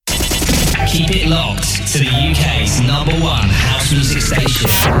Keep it locked to the UK's #1 house music station.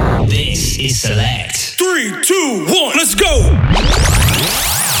 This is Select. 3, 2, 1, let's go!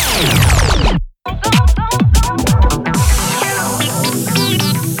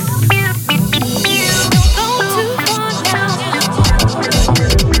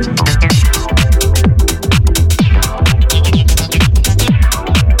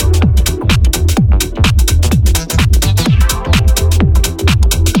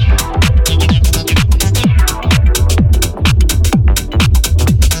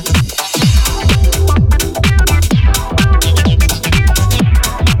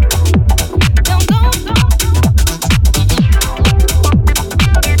 Don't go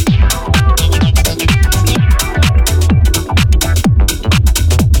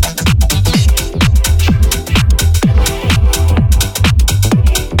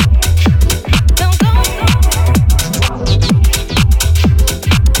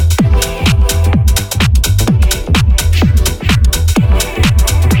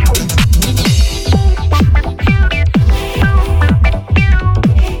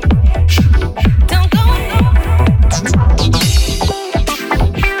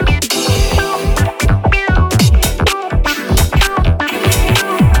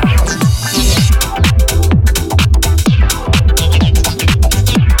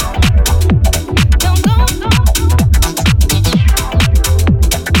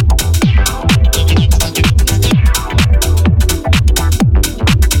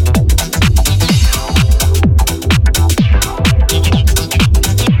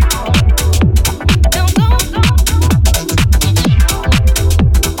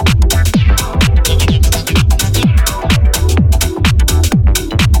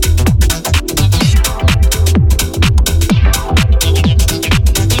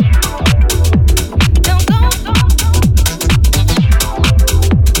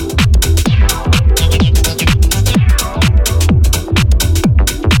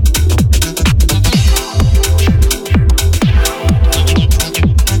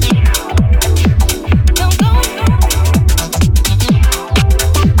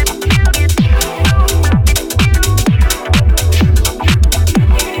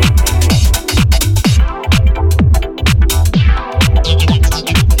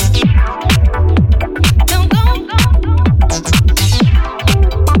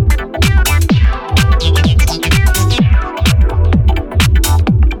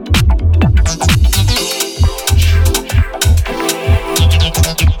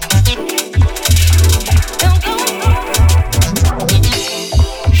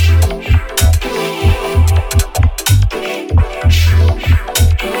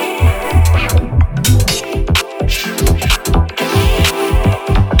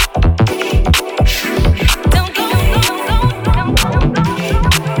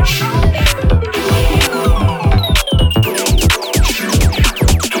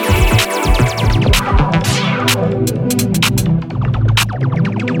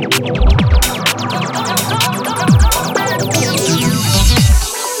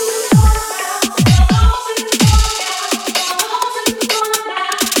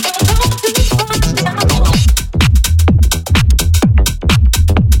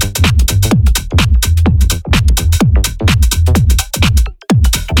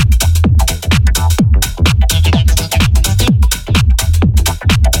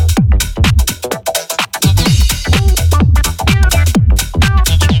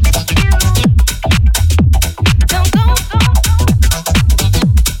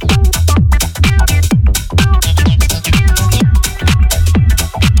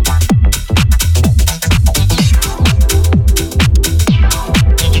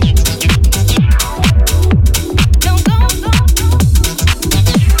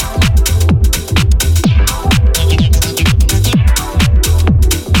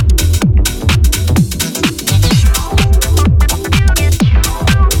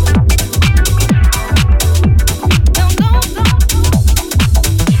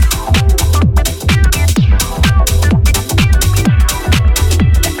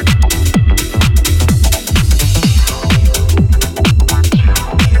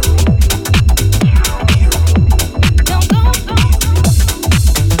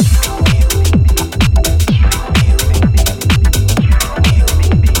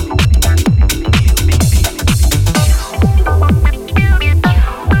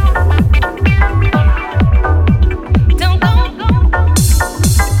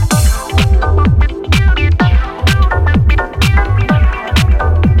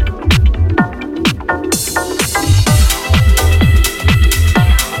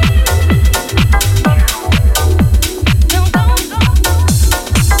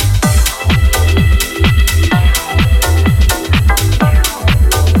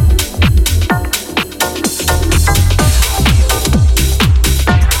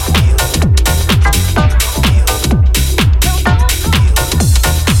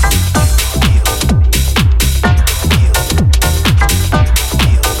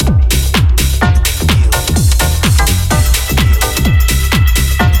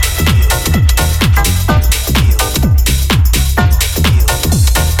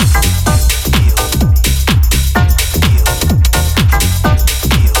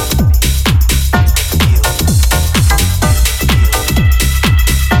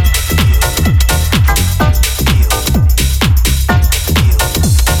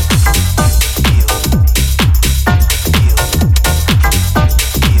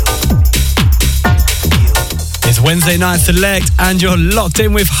Wednesday Night Select, and you're locked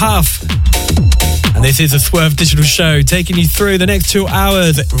in with Huff. And this is a Swerve Digital show taking you through the next 2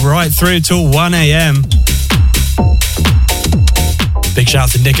 hours, right through till 1 a.m. Big shout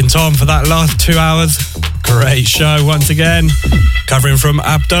to Nick and Tom for that last 2 hours. Great show once again. Covering from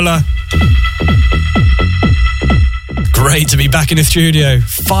Abdullah. Great to be back in the studio.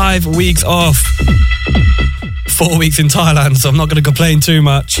 5 weeks off. 4 weeks in Thailand, so I'm not going to complain too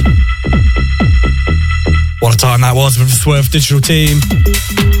much. What a time that was with the Swerve Digital team.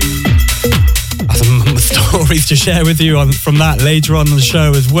 I have some stories to share with you from that later on in the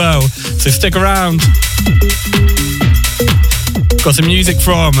show as well, so stick around. Got some music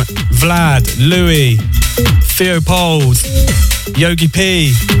from Vlad, Louis, Theo Poles, Yogi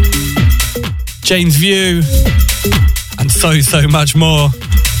P, James View, and so much more.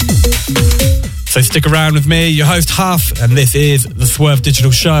 So stick around with me, your host Huff, and this is the Swerve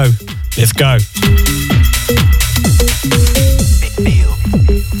Digital Show. Let's go.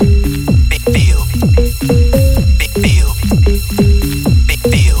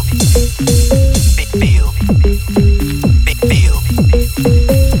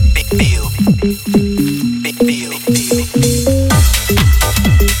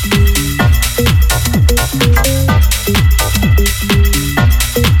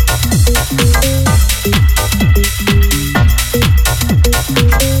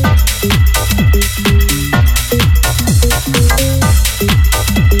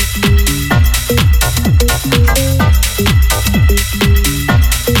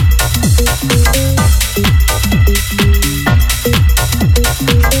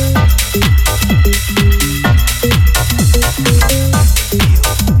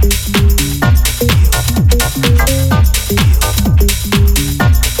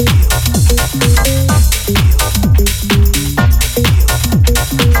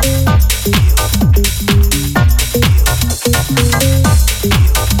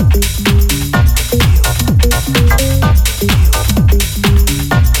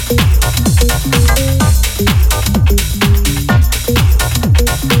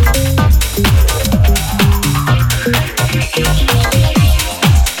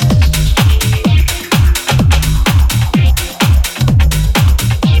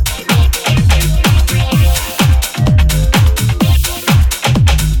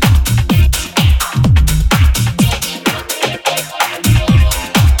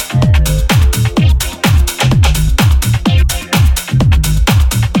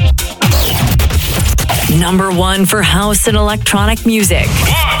 Number one for house and electronic music.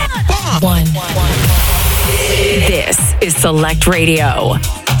 One. This is Select Radio.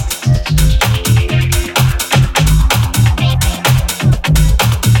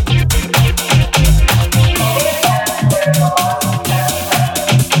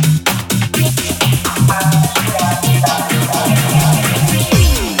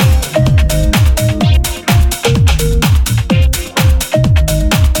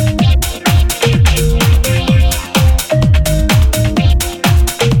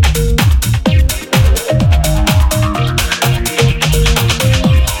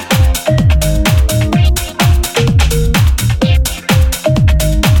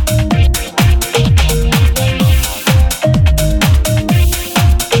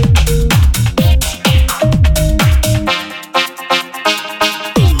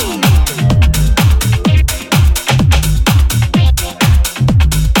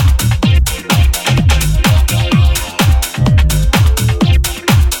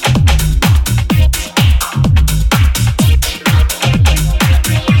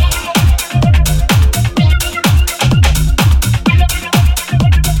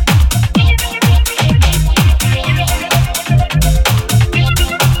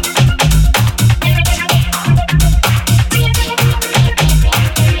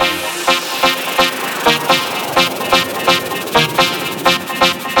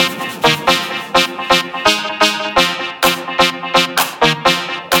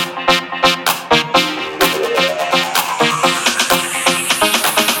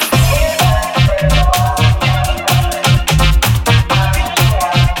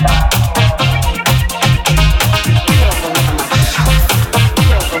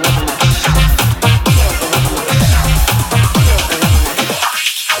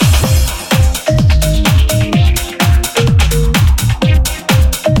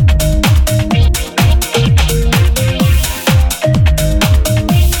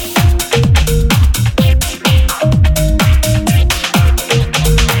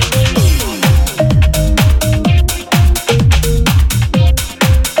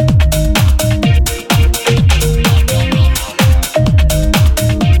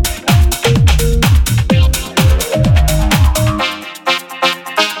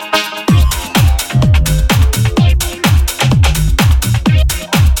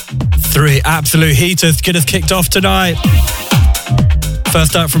 Three absolute heaters to get us kicked off tonight.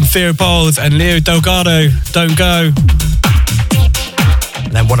 First up from Theo Poles and Leo Delgado, Don't Go.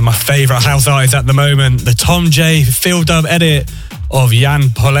 And then one of my favourite house artists at the moment, the Tom J Field Dub edit of Jan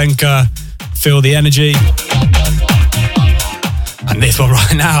Polenka, Feel the Energy. And this one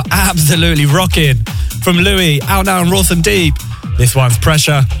right now, absolutely rocking, from Louis, out now on Rawson Deep. This one's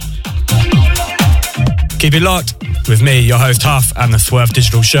Pressure. Keep it locked with me, your host Huff, and the Swerve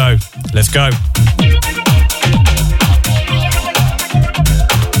Digital Show. Let's go.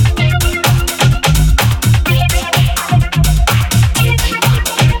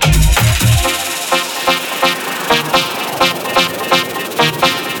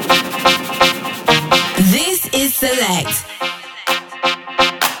 This is Select.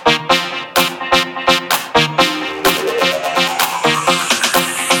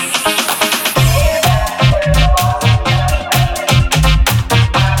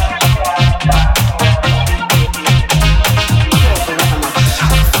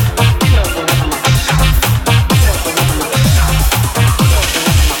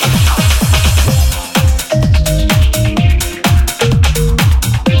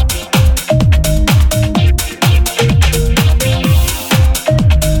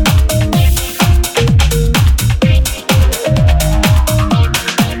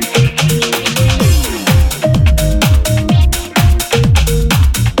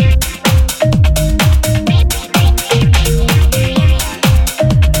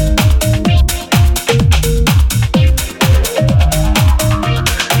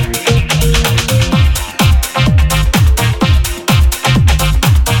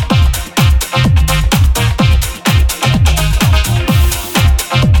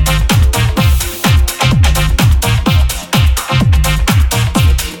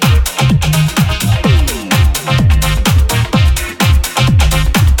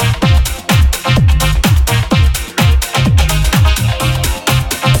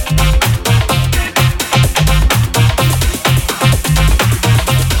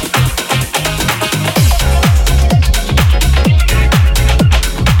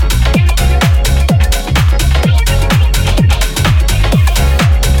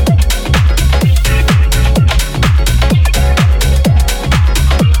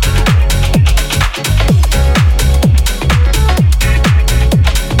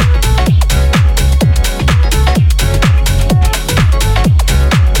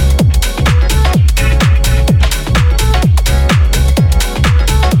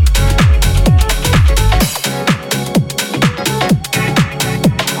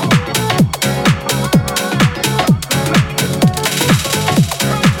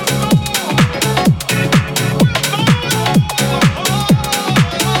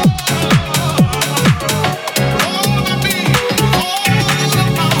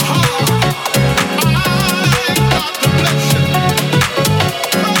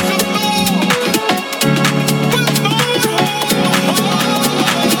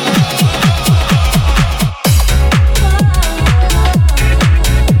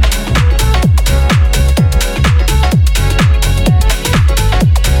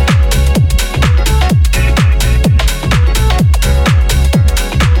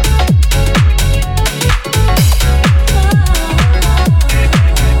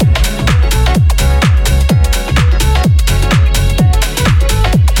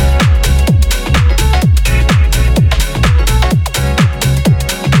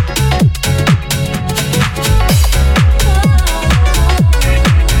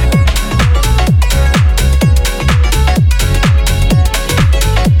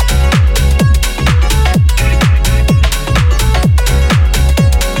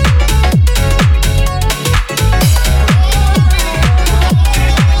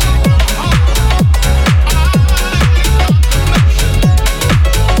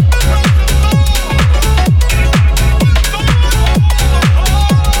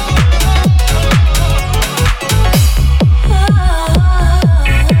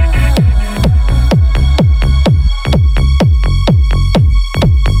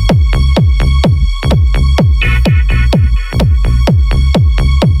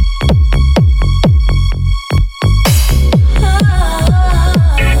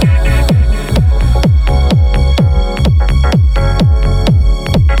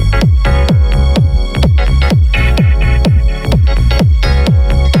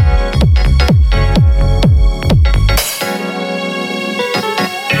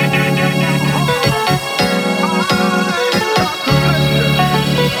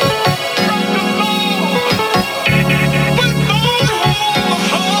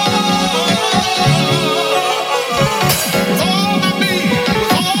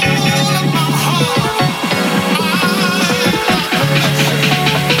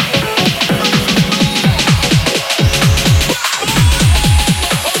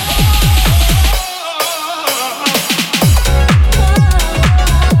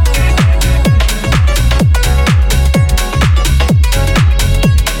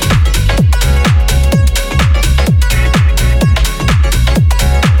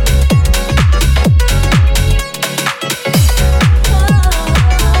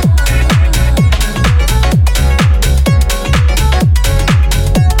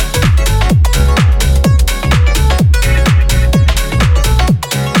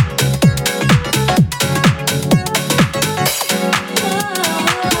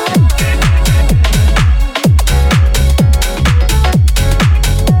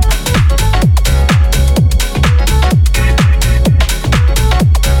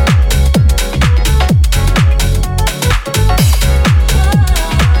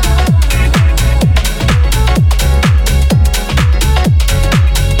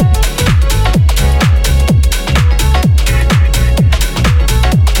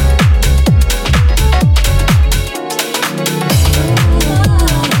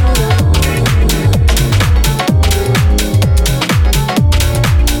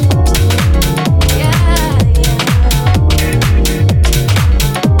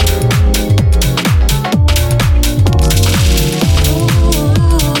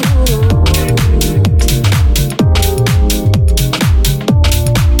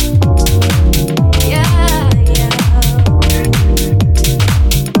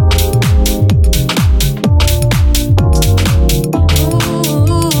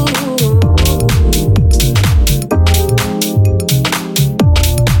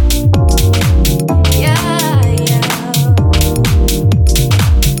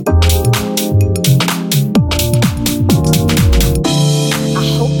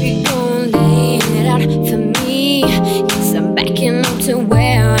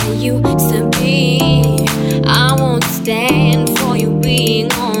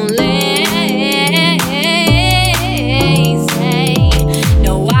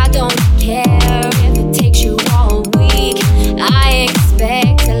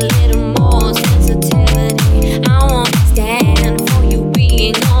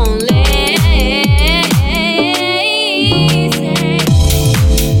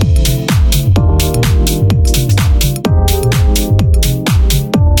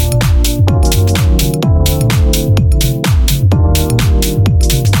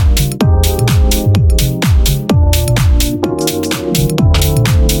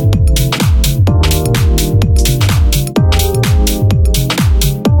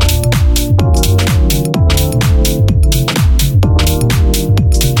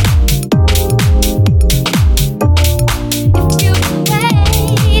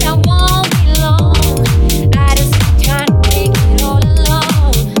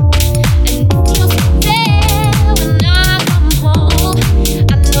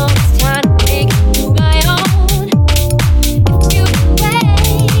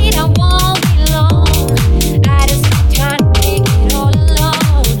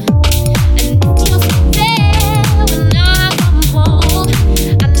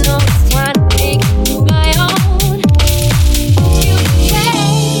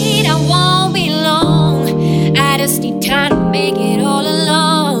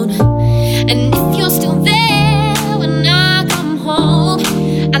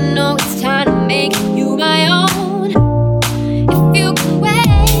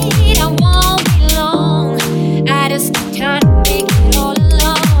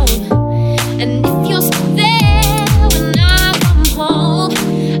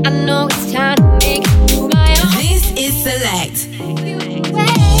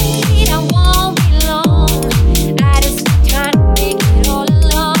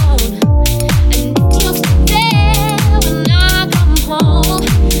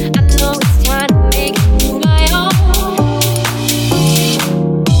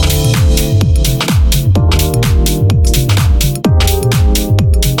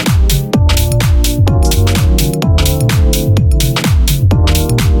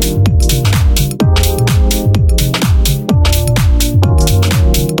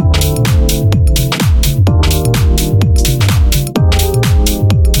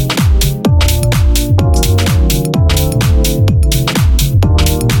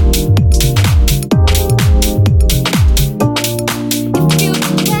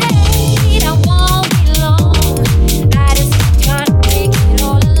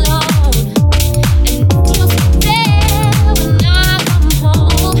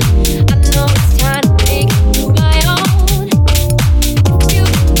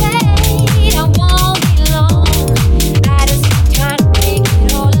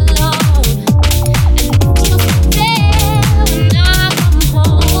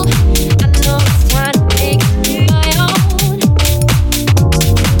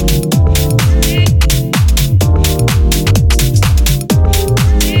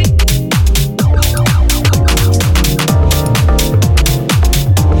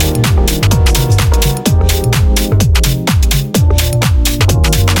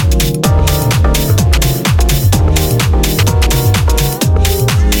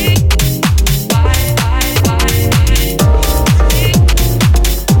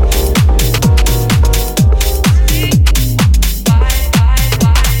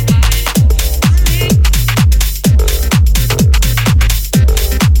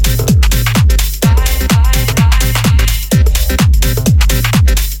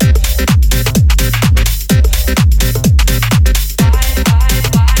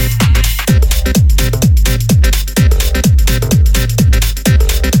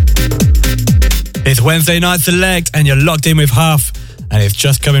 It's Wednesday Night Select and you're locked in with Huff, and it's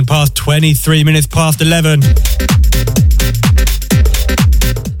just coming past 23 minutes past 11.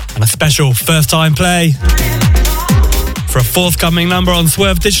 And a special first time play for a forthcoming number on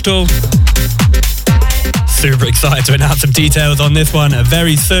Swerve Digital. Super excited to announce some details on this one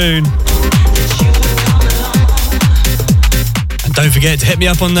very soon. And don't forget to hit me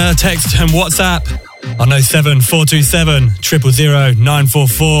up on the text and WhatsApp on 07 427 000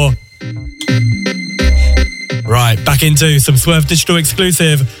 944. Right, back into some Swerve Digital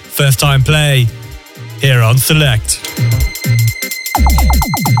exclusive first time play here on Select.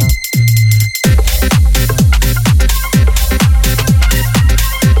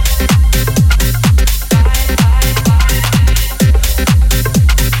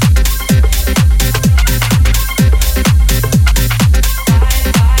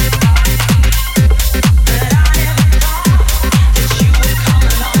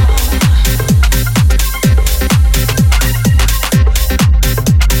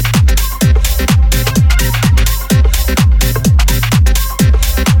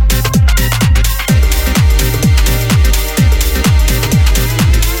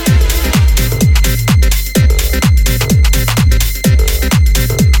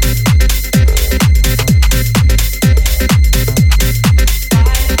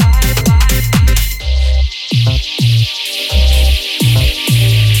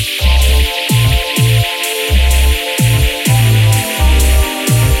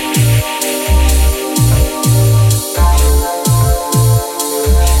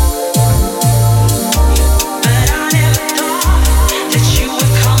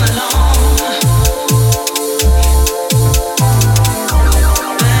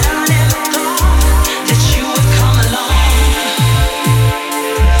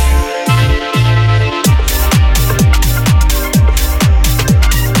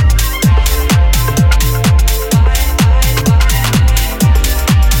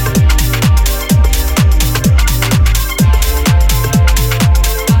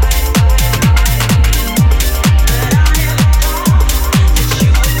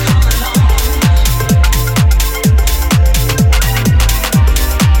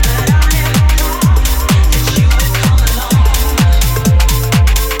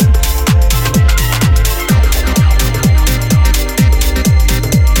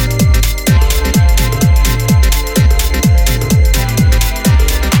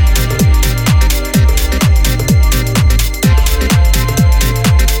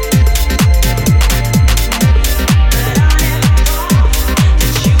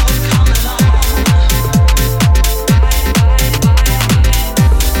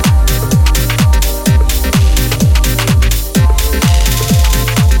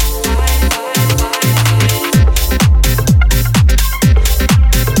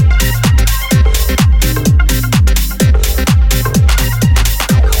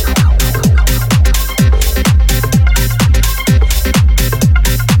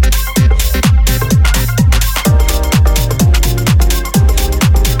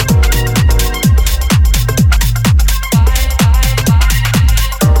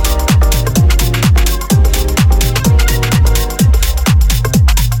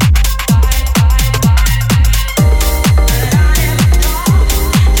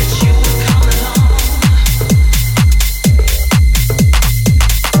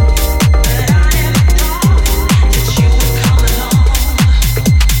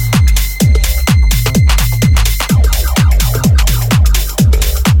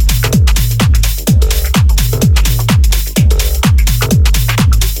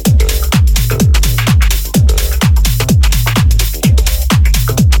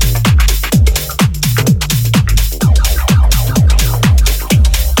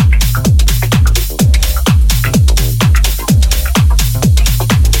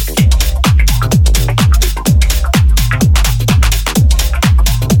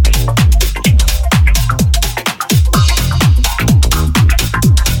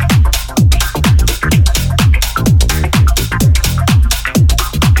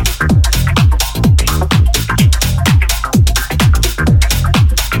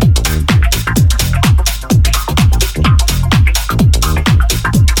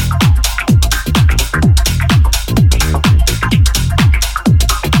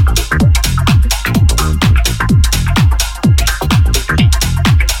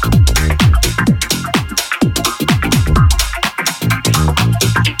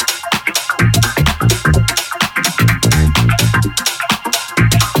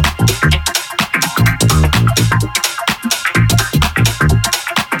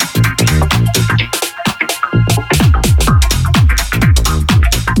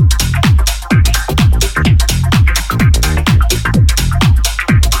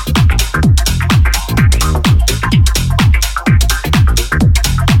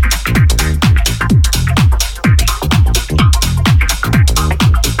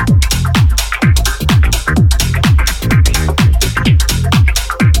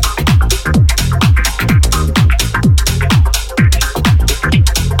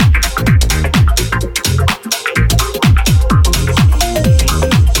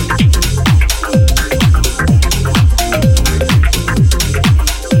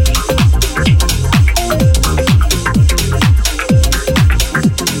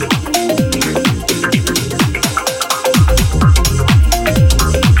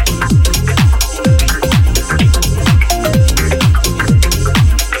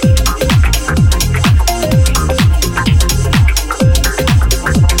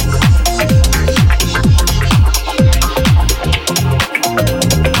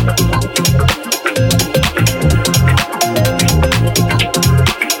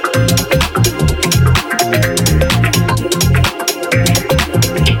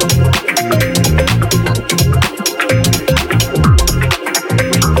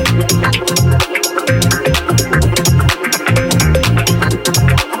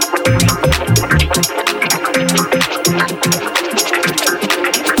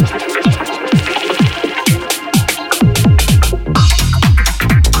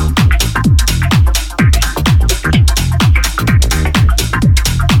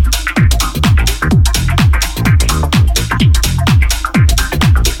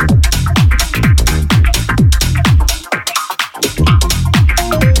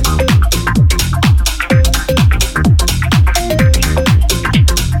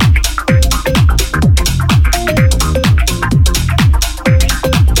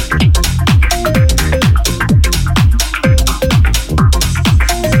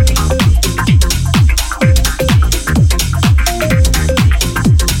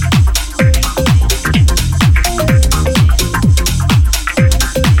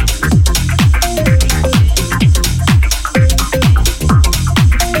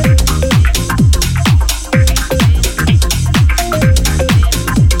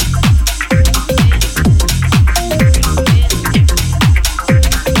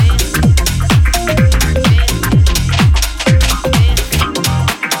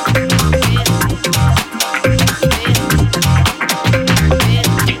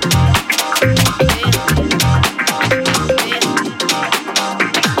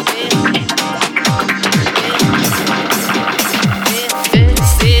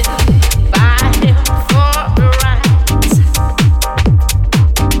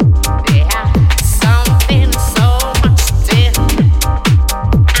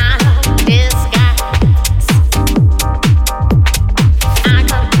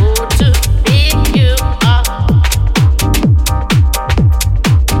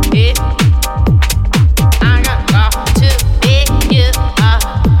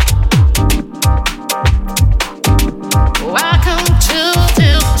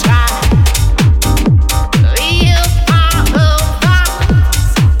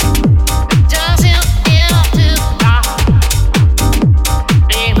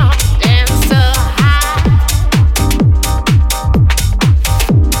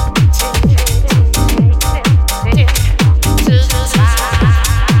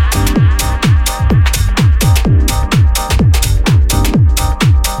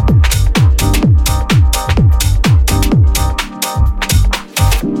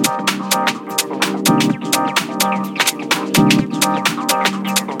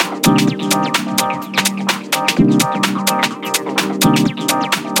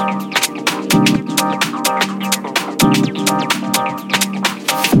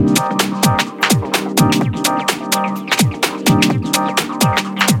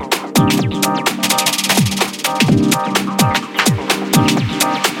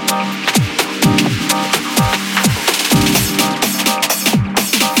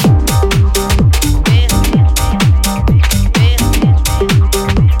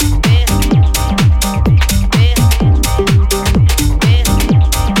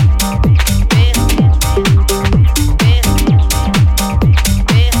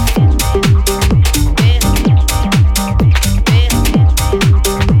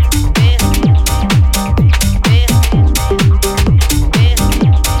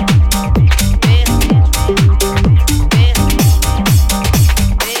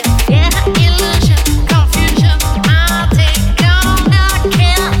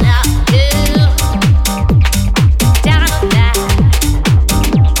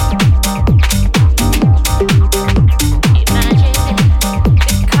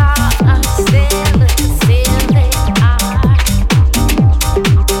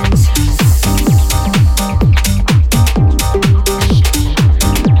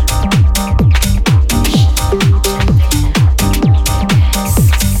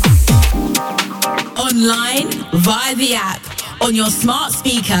 via the app, on your smart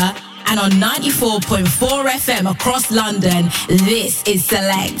speaker, and on 94.4 FM across London. This is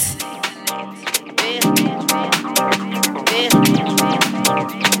Select.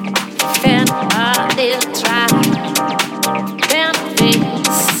 And I did try,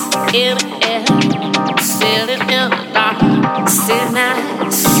 benefits in the air, sailing in the dark, stay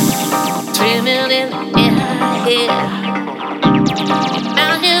nice, dreaming in the air.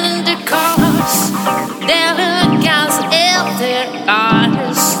 Imagine the cars, there are guys out there,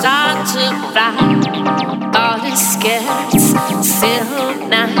 are start to fly, all the scares, still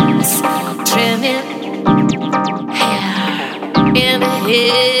nice, dreaming in the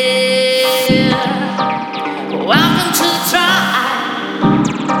air. Welcome to the tribe.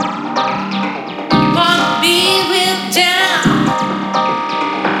 Wanna be with them.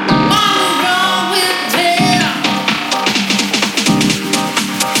 Wanna roll with them.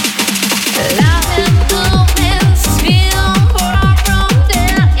 Love and movements feel more from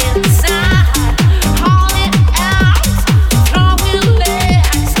their inside. Haul it out, throwing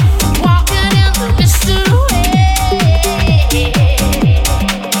legs, walking in the mystery.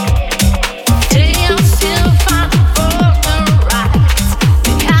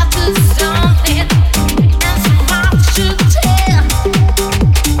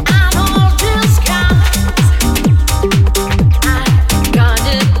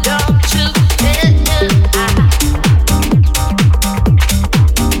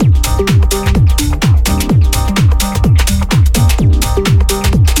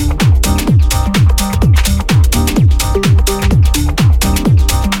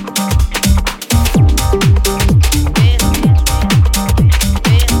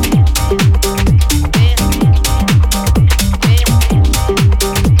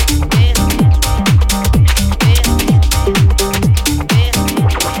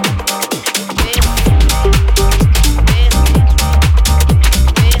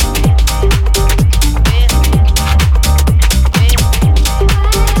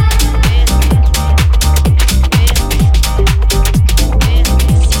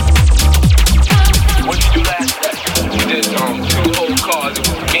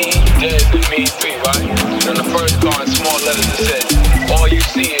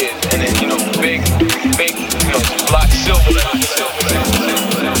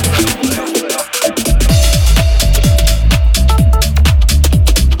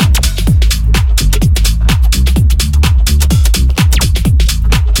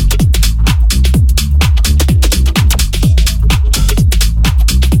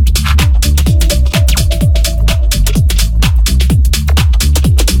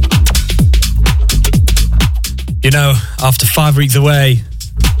 You know, after 5 weeks away,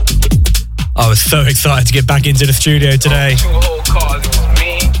 I was so excited to get back into the studio today.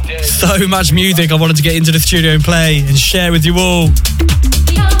 So much music I wanted to get into the studio and play and share with you all.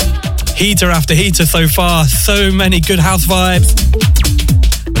 Heater after heater so far, so many good house vibes.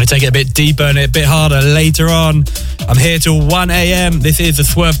 I'm going to take it a bit deeper and a bit harder later on. I'm here till 1 a.m. This is the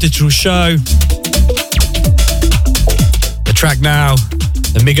Swerve Digital Show. The track now,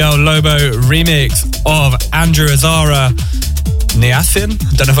 the Miguel Lobo remix of Andrew Azara, Niacin.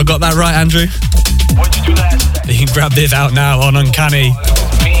 I don't know if I got that right, Andrew. What did you last time? You can grab this out now on Uncanny.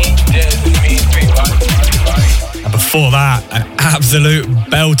 And before that, an absolute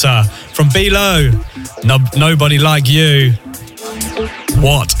belter from B-Lo, Nobody Like You.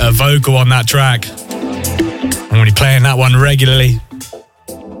 What a vocal on that track. I'm going to be playing that one regularly.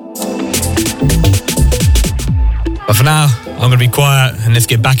 But for now, I'm going to be quiet and let's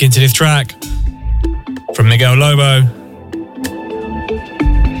get back into this track from Miguel Lobo.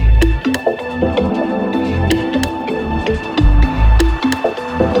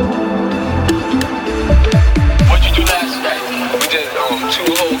 What'd you do last night? We did 2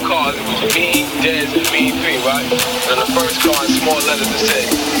 whole cars. It was me, Dez, and me 3, right? And the first car in small letters that said,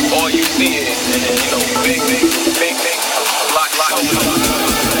 all you see is, and then, you know, big, black,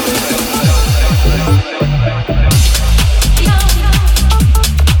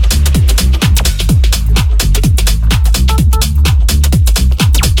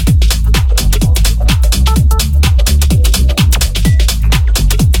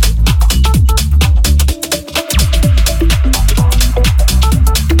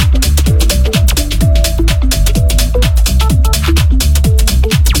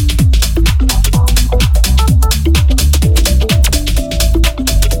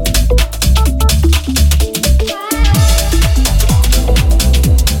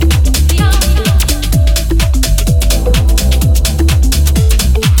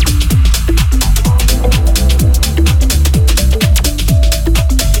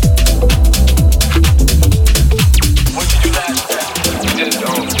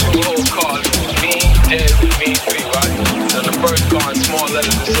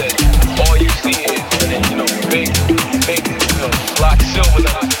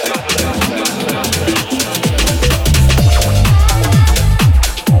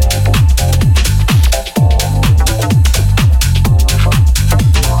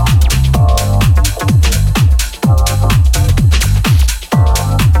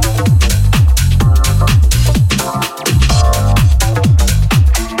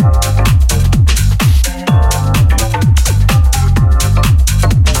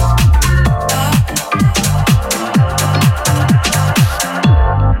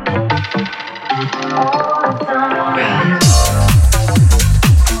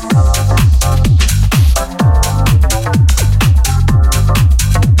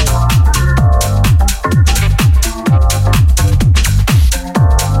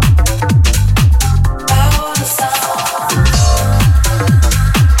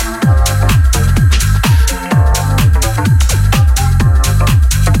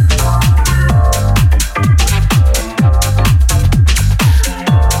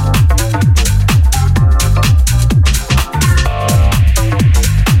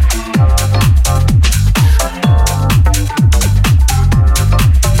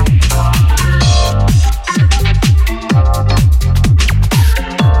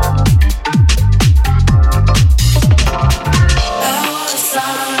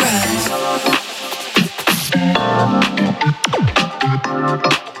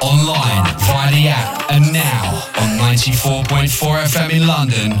 Online, via the app, and now on 94.4 FM in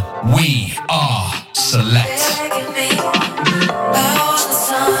London, we are Select.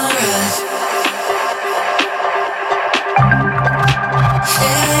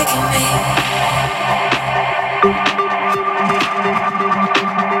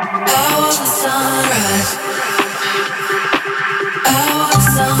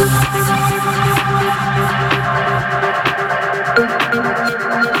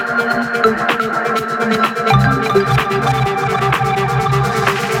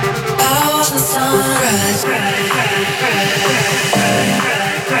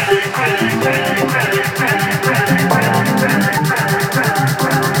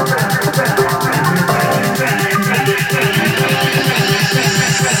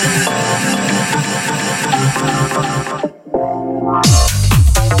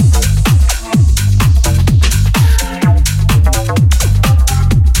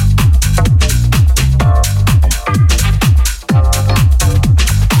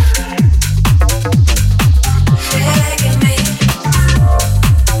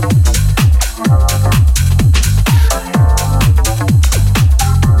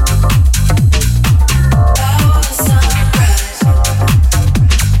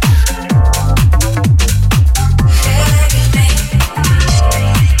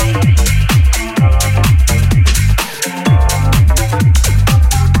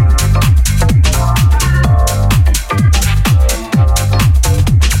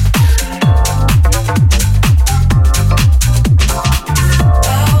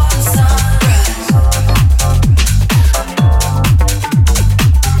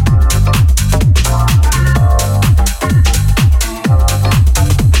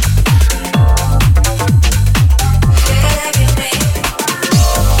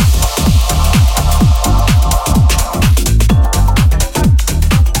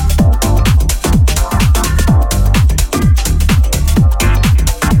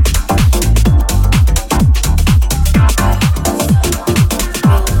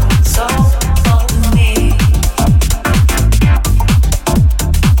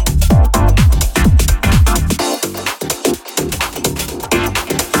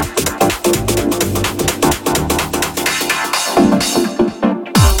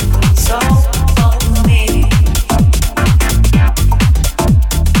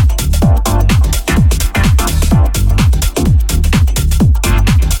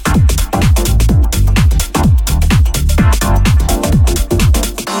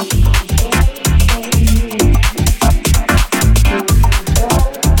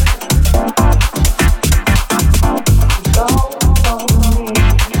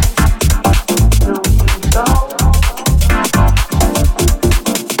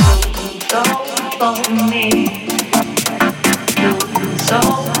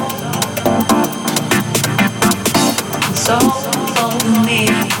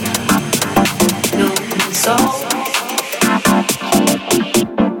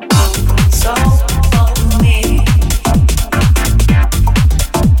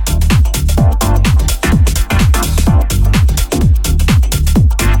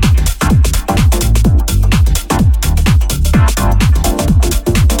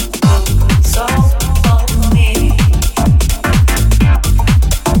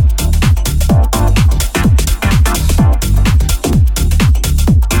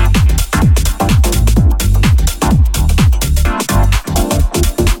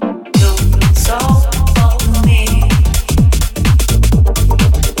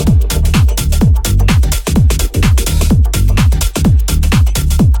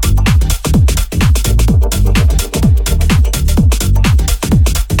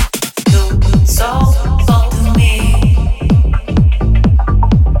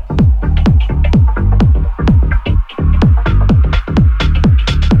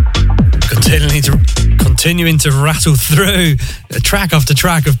 continuing to rattle through track after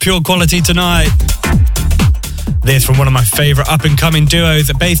track of pure quality tonight. This from one of my favourite up-and-coming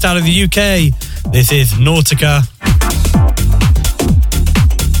duos based out of the UK. This is Nautica.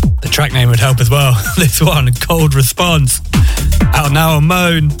 The track name would help as well. This one, Cold Response, out now on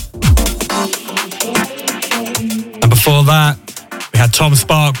Moan. And before that, we had Tom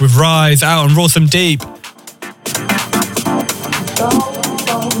Spark with Rise, out on Rawsome Deep.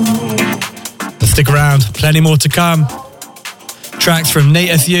 But stick around, plenty more to come. Tracks from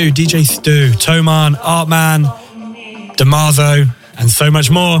Nate SU, DJ Stu, Toman, Artman, Damaso, and so much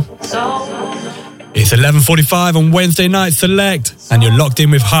more. It's 11:45 on Wednesday night Select, and you're locked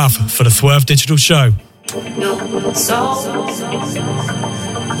in with Huff for the Swerve Digital Show.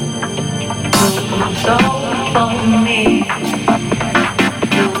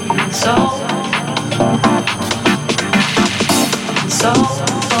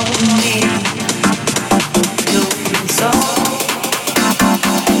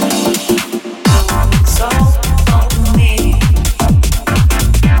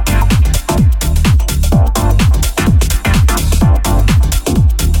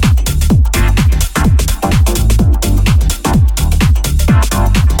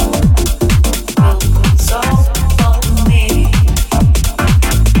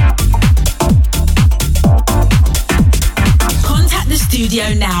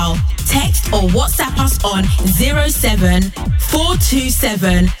 Now. Text or WhatsApp us on 07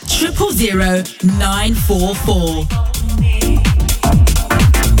 427 000 944.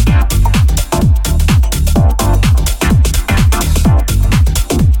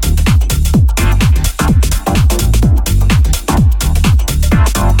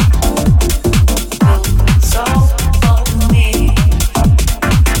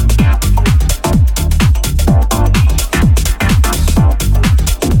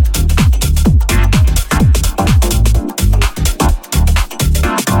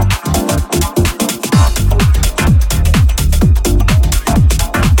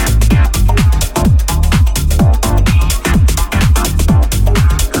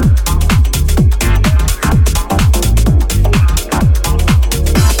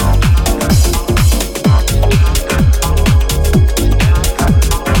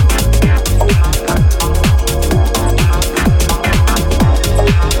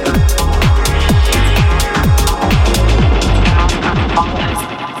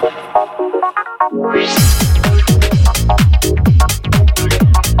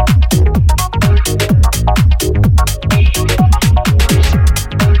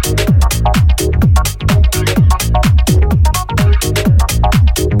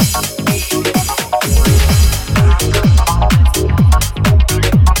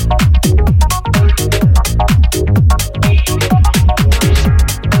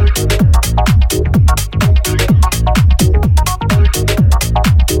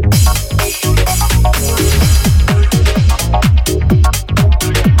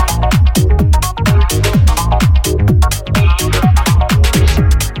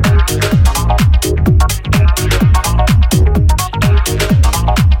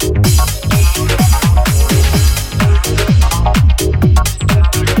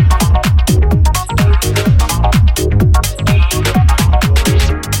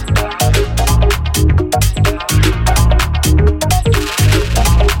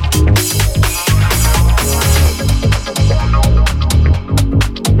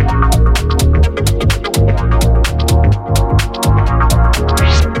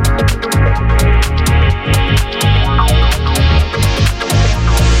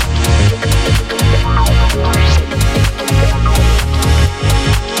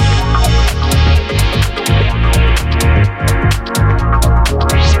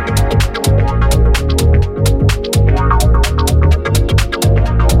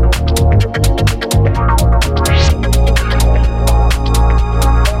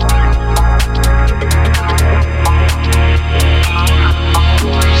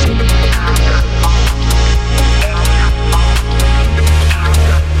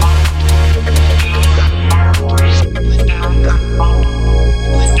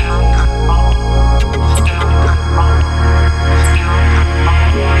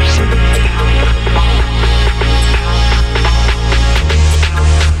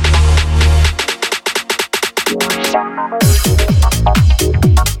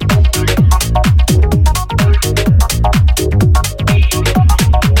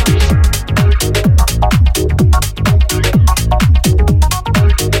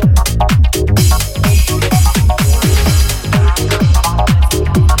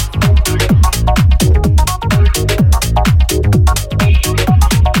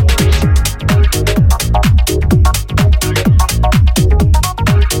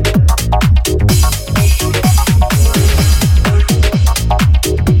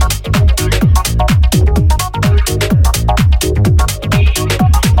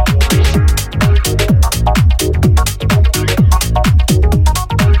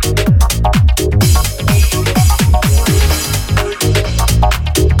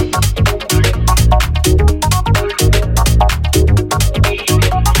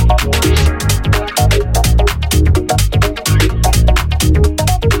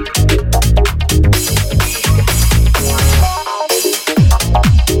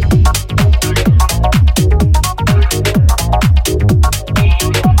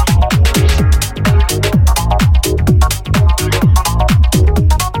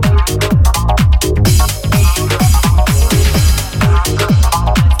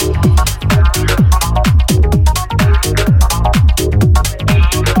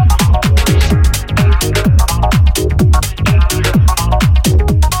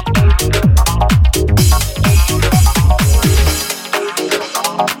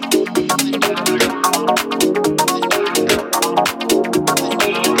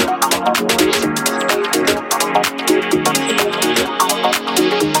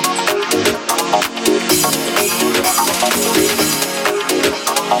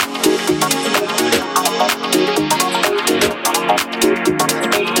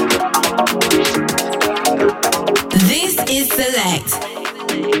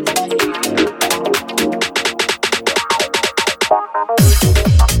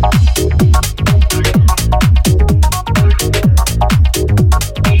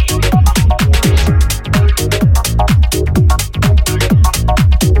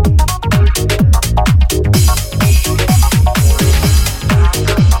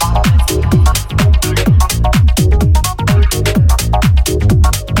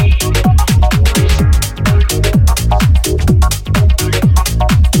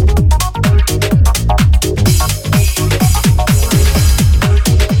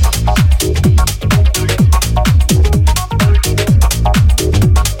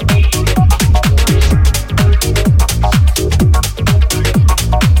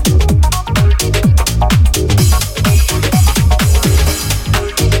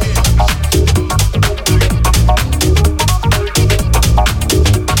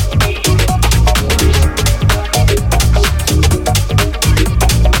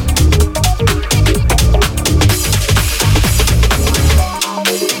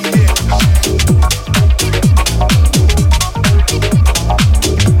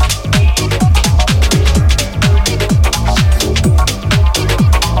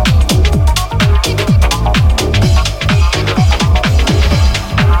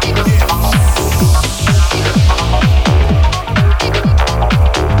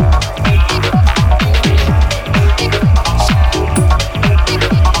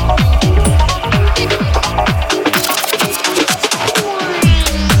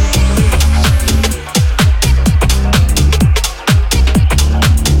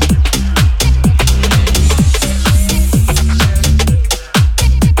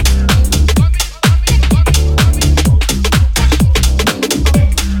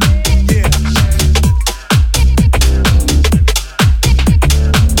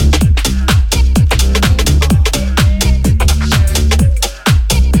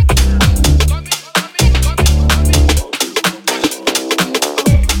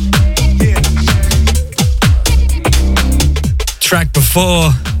 before,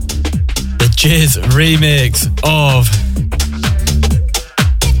 the Jizz remix of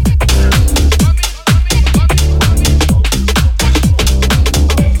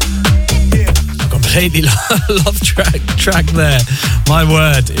I completely lost track there. My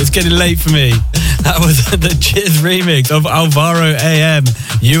word, it's getting late for me. That was the Jizz remix of Alvaro AM,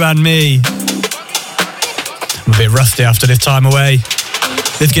 You and Me. I'm a bit rusty after this time away.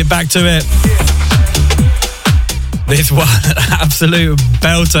 Let's get back to it. This one, absolute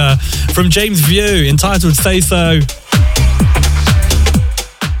belter from James View, entitled Say So.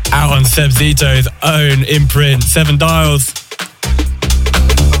 Out on Seb Zito's own imprint, 7 Dials.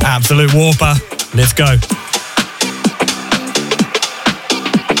 Absolute warper. Let's go.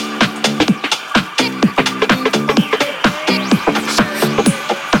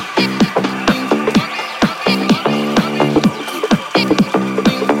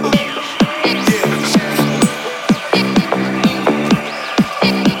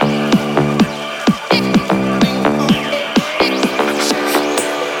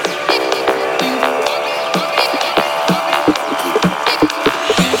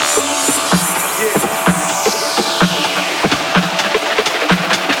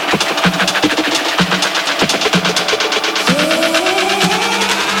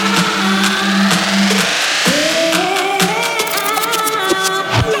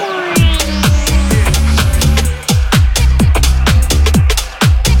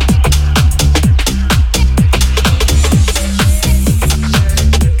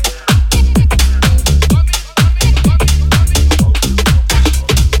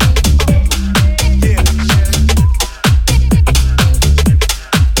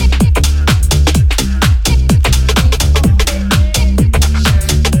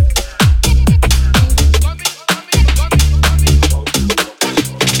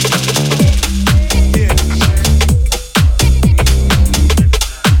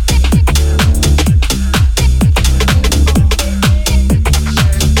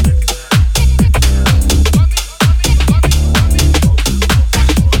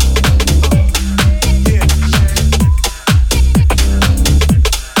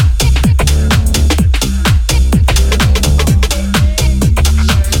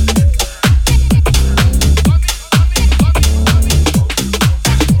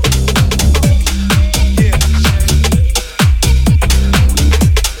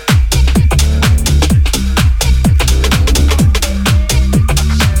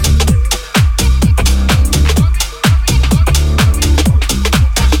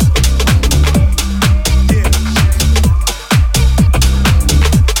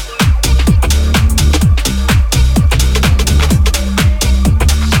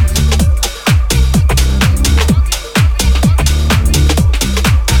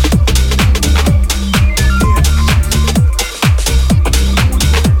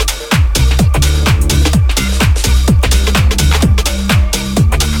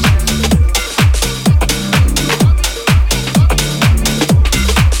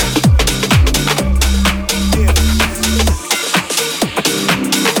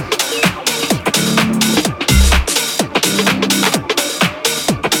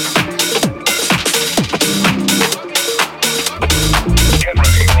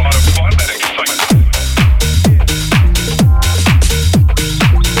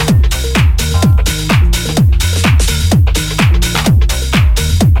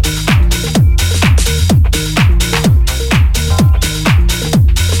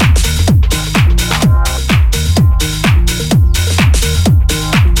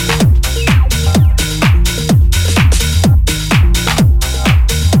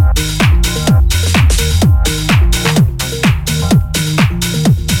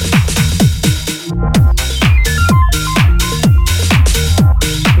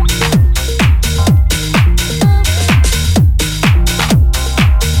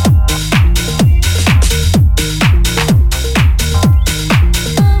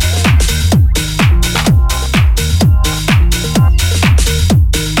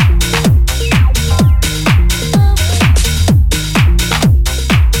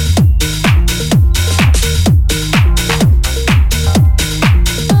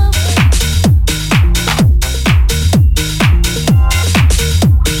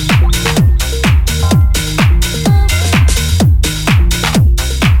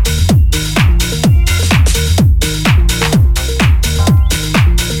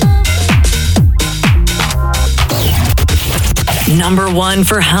 number one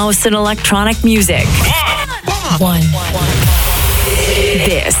for house and electronic music. One.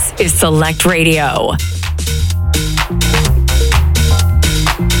 This is Select Radio.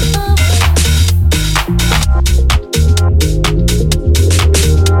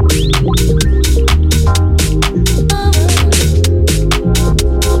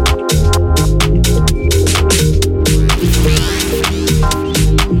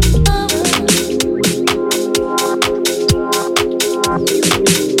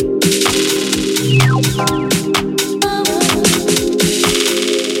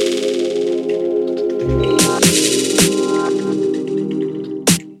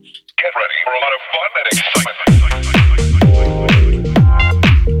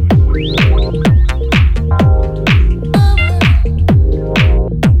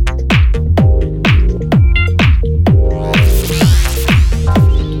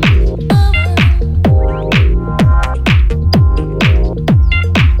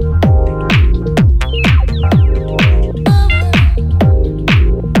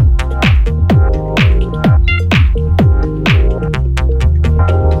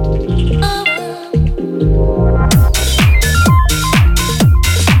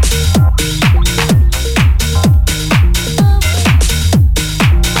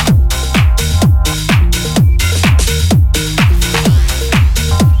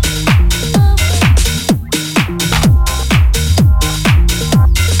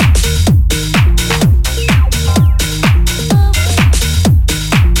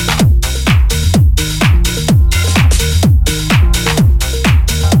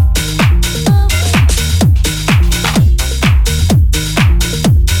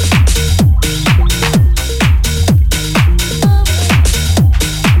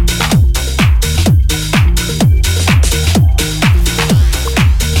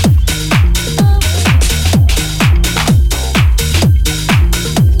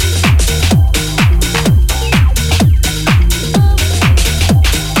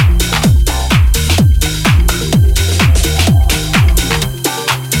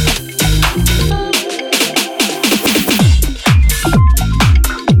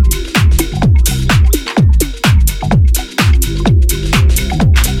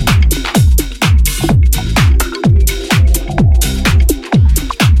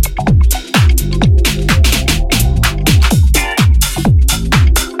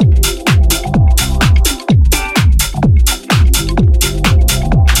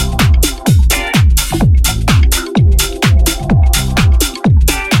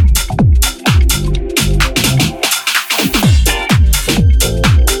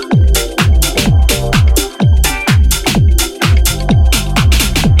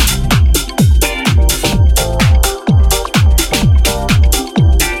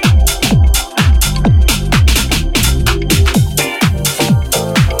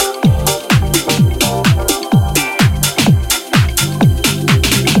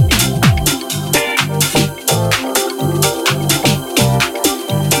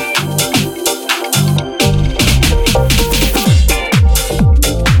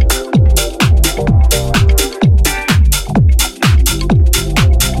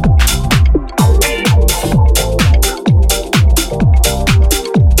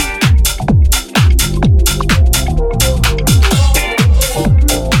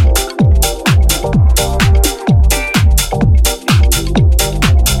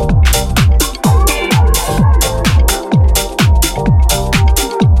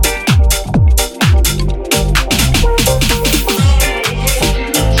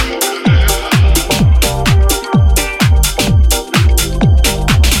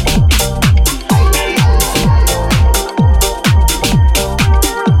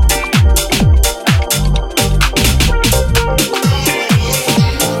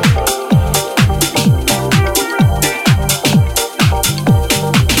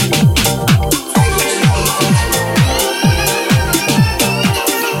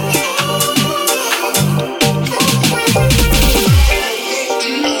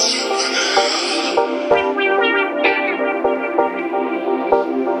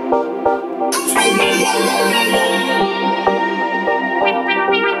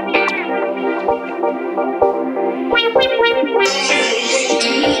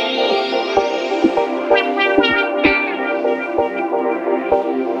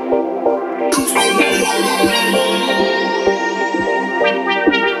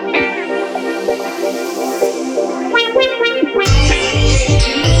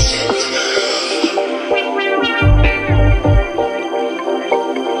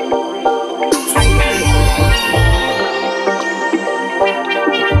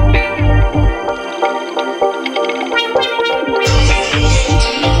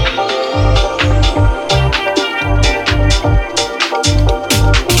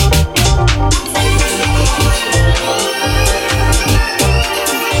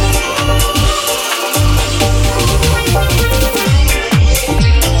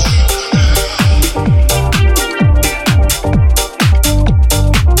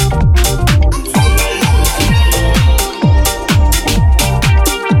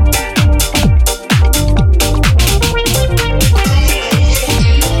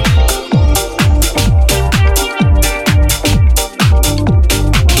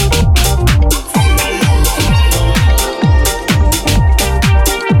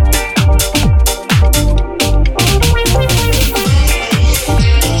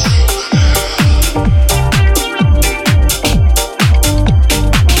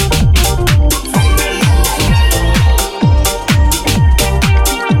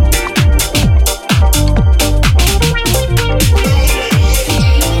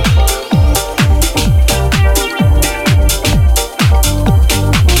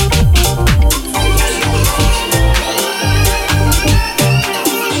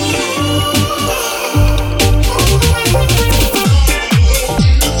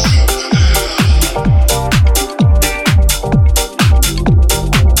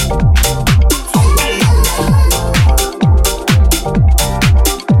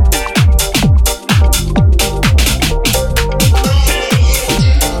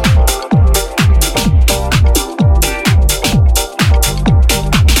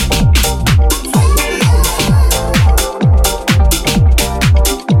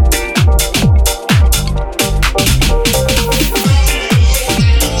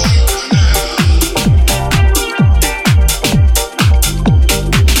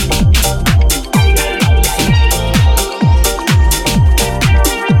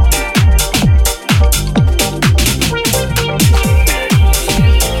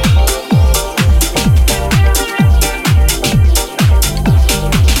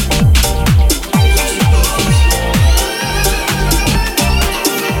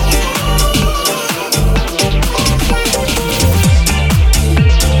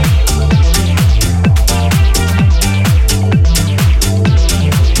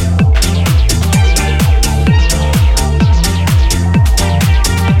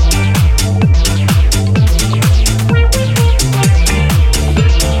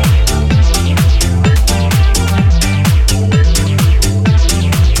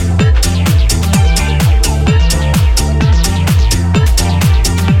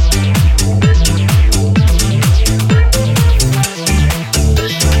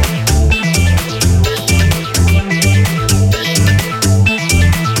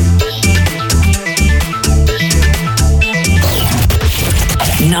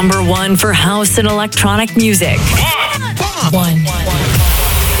 Number 1 for house and electronic music. 1.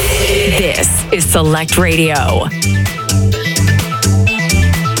 This is Select Radio.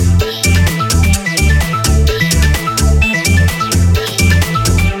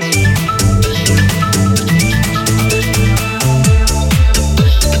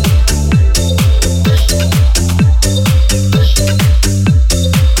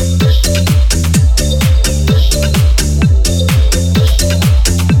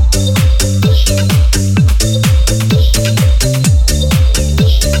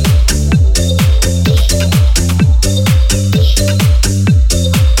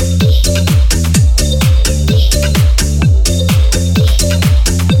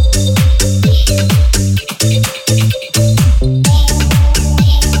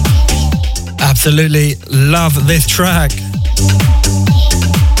 Absolutely love this track.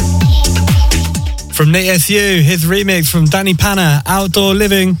 From Nate SU, his remix from Danny Panna, Outdoor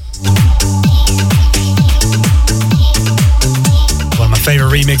Living. One of my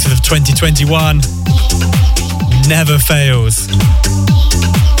favourite remixes of 2021. Never fails.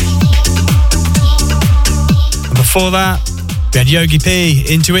 And before that, we had Yogi P,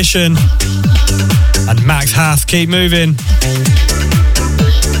 Intuition, and Max Haas, Keep Moving.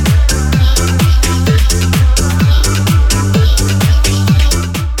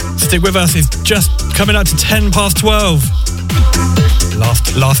 Stick with us, it's just coming up to 10 past 12.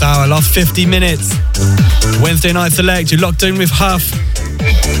 Last hour, last 50 minutes. Wednesday Night Select, you're locked in with Huff.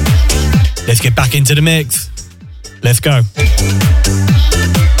 Let's get back into the mix. Let's go.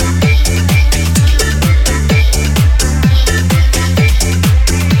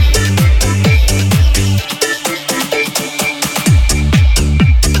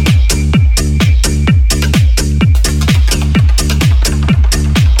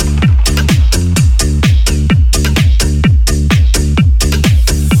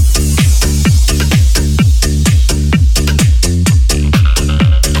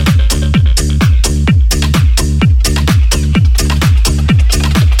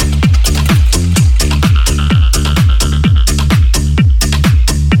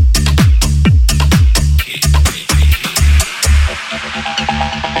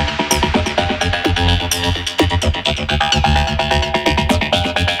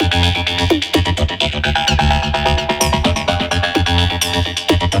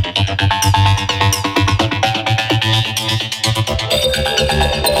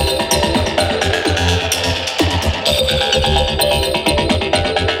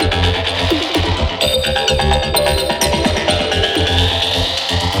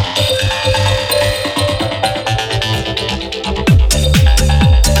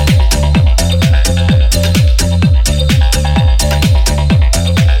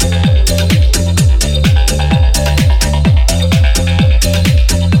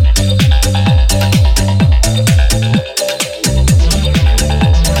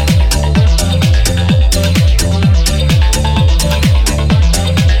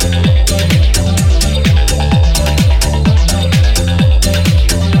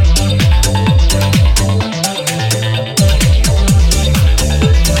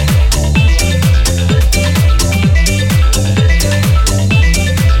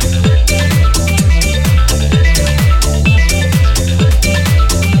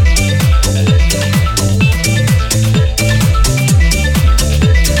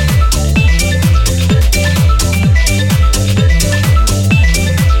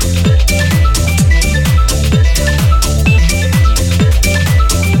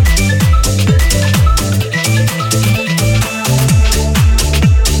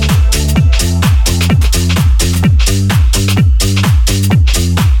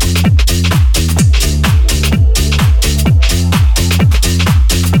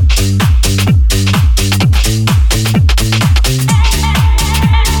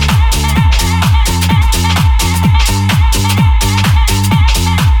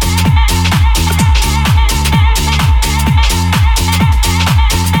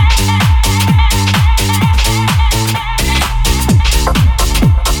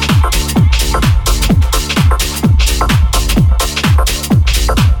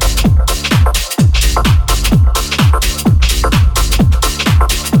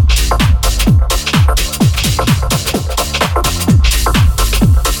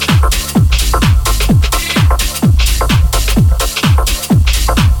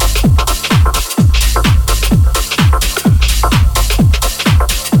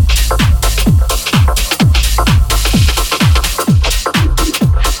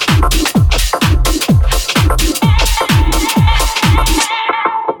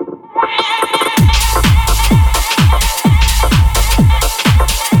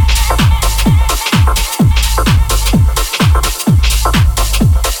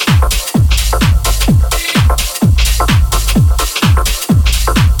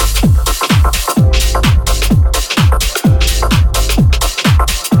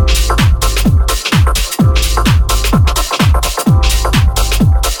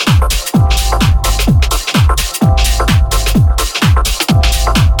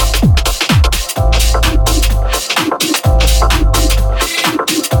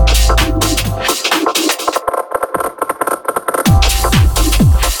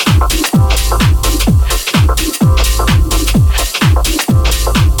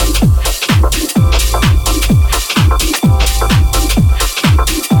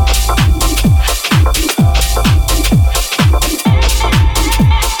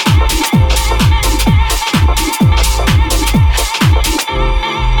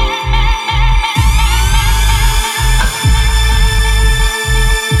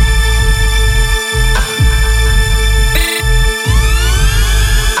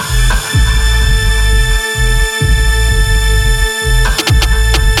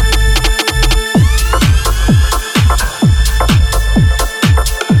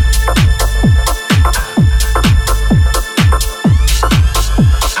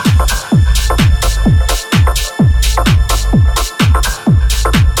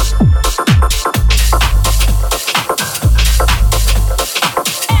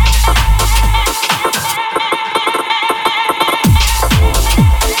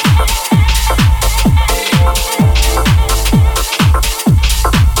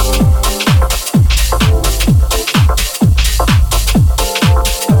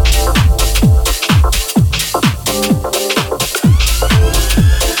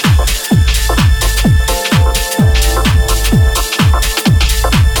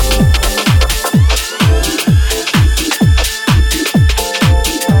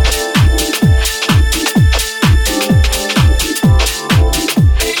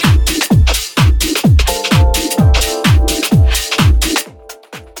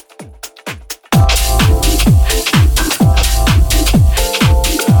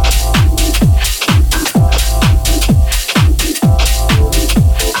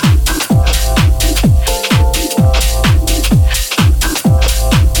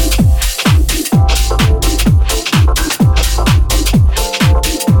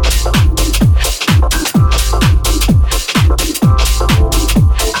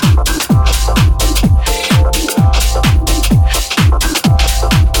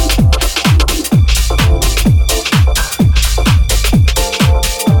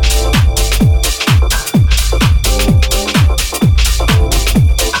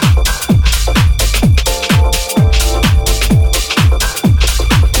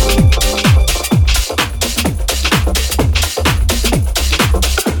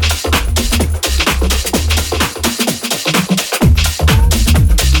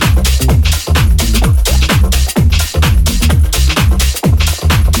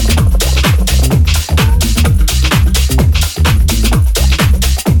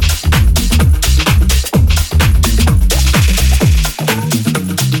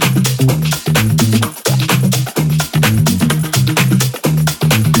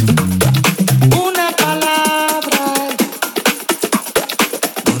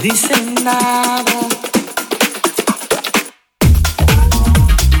 dicen nada.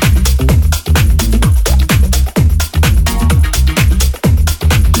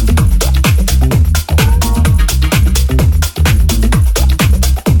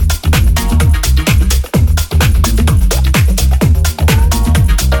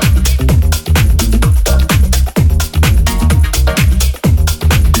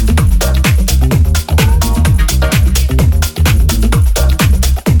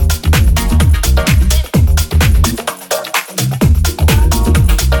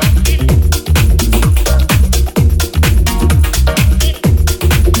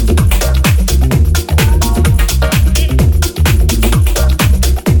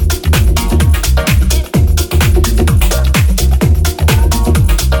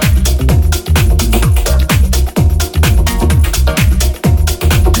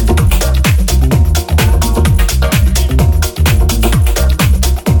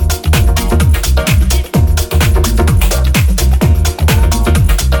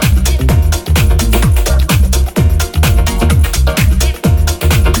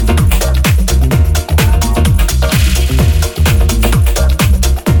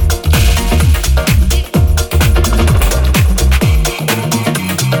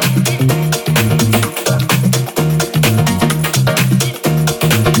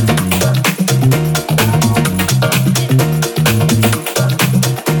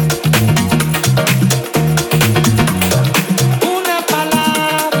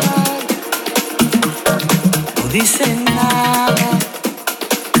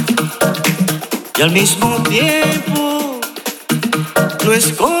 Y al mismo tiempo lo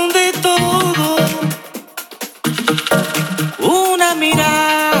esconde todo. Una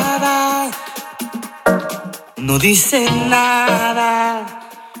mirada no dice nada.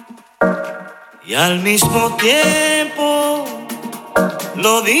 Y al mismo tiempo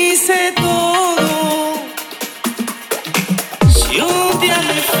lo dice todo. Si un día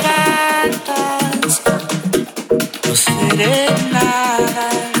me faltas, no seré nada.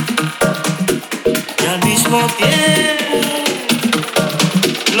 Y al mismo tiempo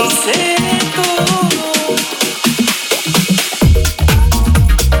lo sé todo.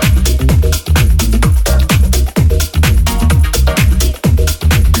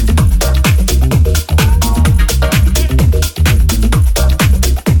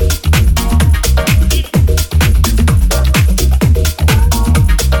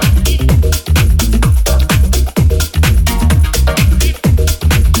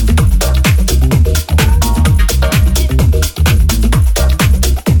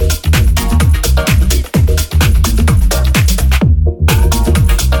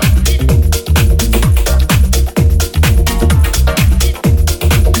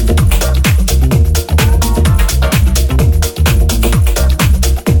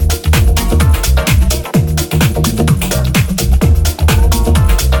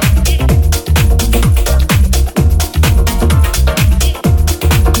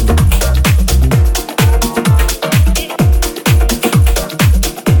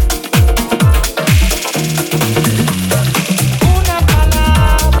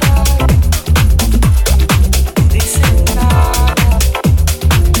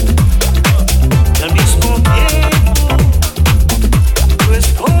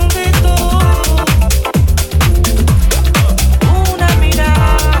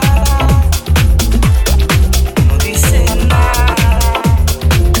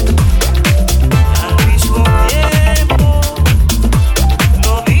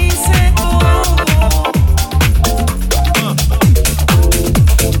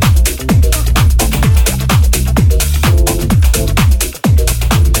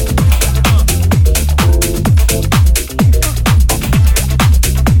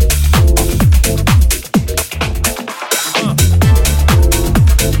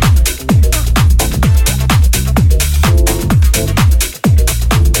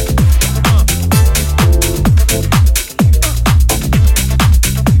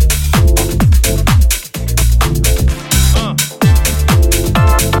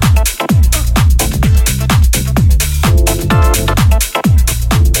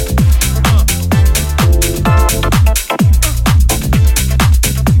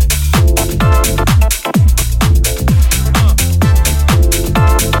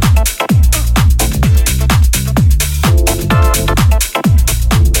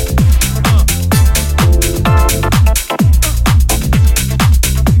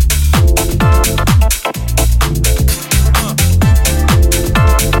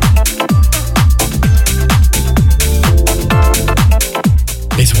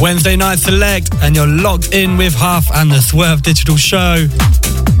 Wednesday Night Select, and you're locked in with Huff and the Swerve Digital Show.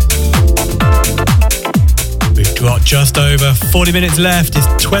 We've got just over 40 minutes left. It's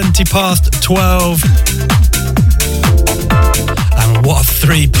 20 past 12. And what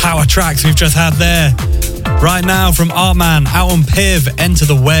 3 power tracks we've just had there. Right now from Artman, out on Piv, Enter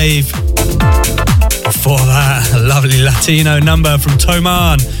the Wave. Before that, a lovely Latino number from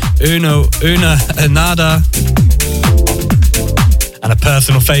Toman, Una Nada. And a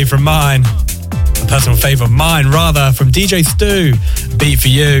personal favourite of mine, from DJ Stu, Beat For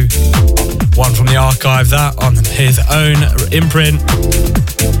You. One from the archive, that on his own imprint,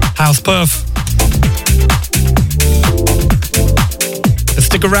 House Puff. But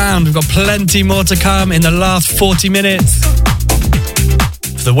stick around, we've got plenty more to come in the last 40 minutes.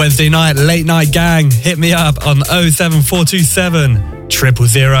 For the Wednesday night late night gang, hit me up on 07427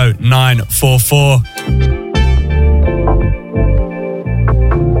 000 944.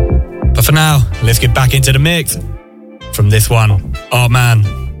 But for now, let's get back into the mix. From this one,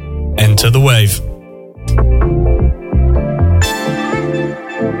 Artman, Enter the Wave.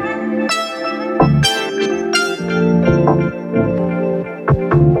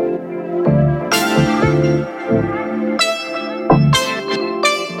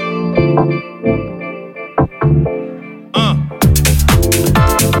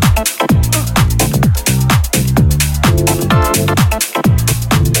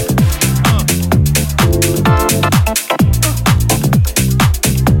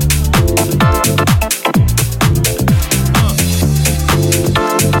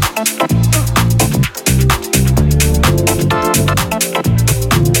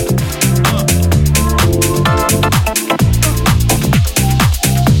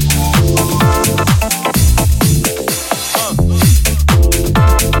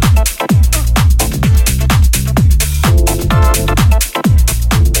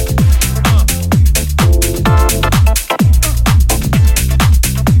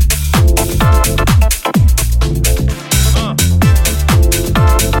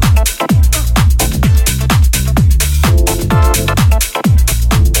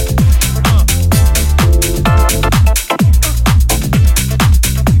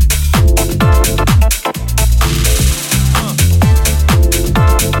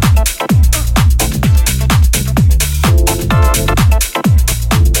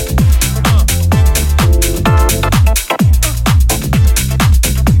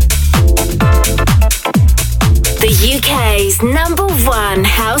 #1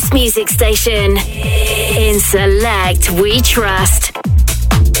 house music station. In Select, we trust.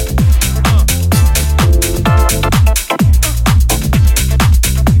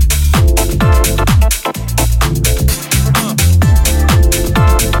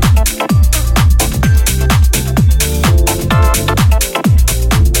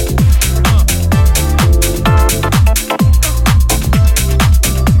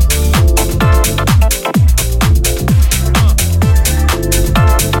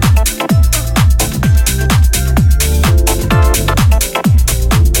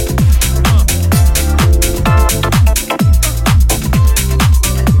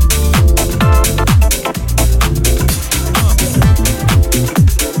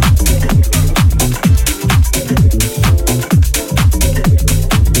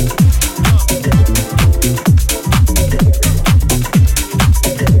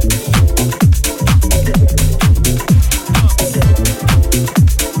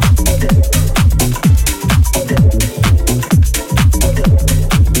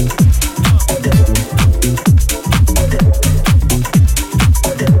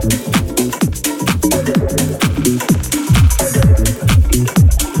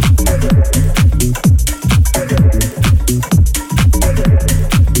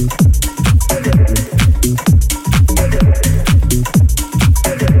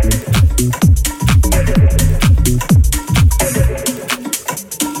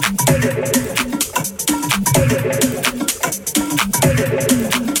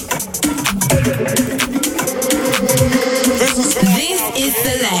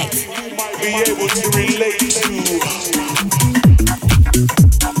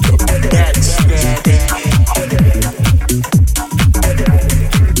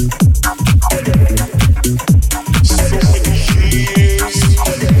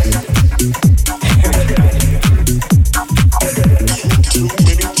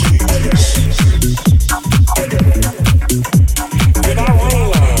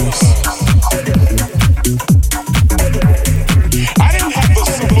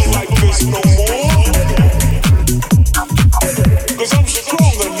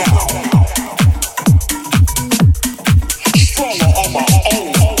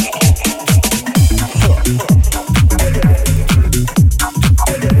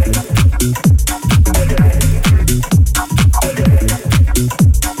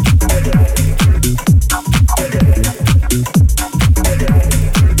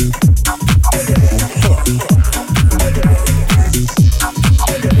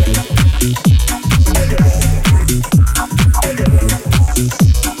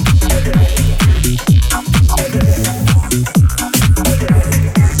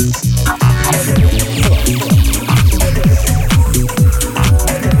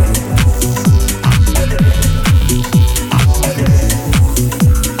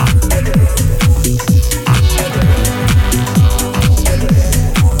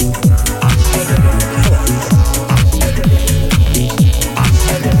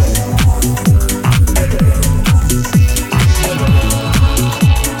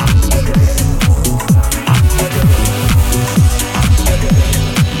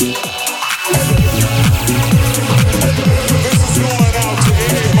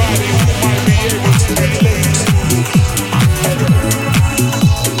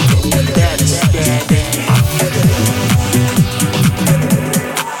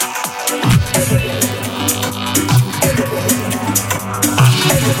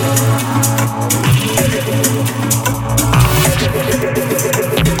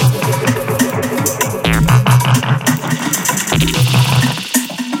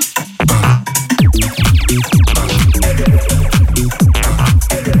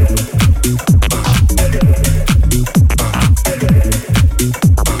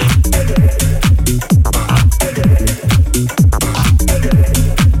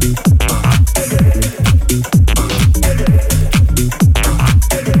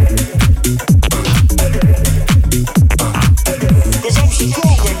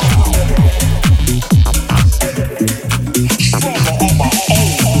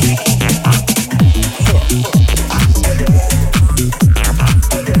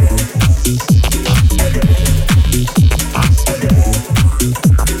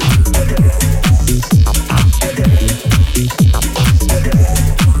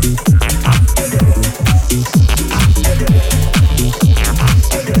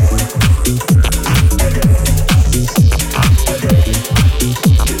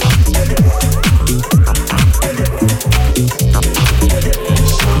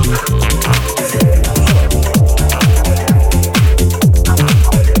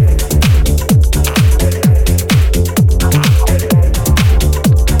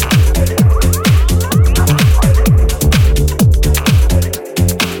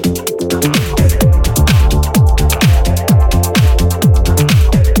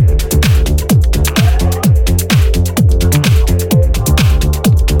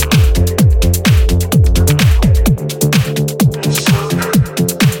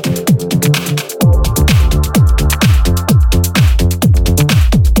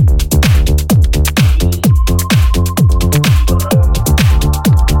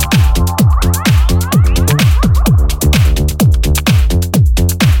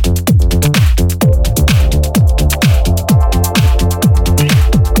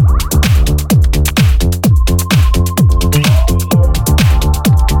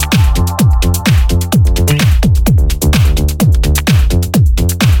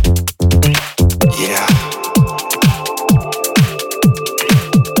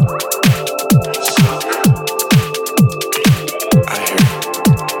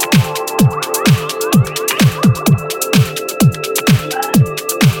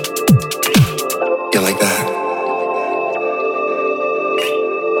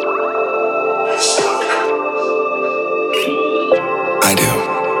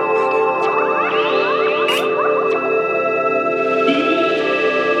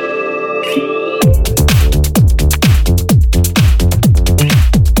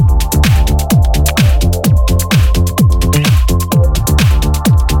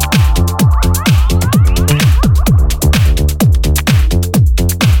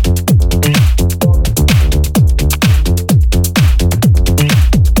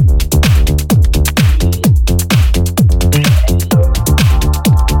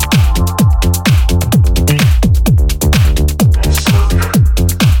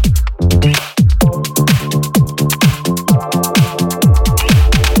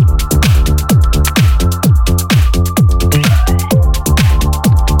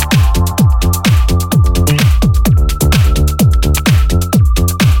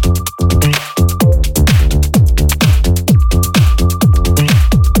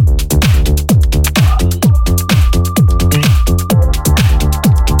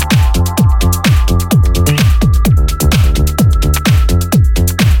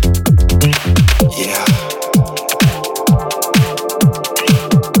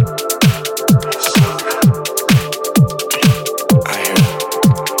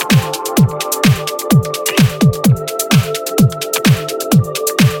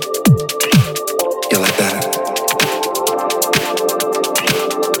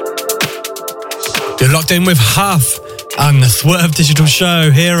 locked in with Huff and the Swerve Digital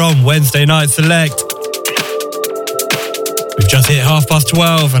Show here on Wednesday Night Select. We've just hit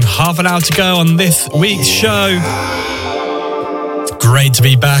 12:30 and half an hour to go on this week's show. It's great to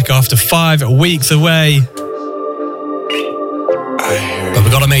be back after 5 weeks away. But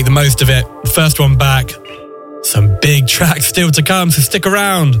we've got to make the most of it. First one back. Some big tracks still to come, so stick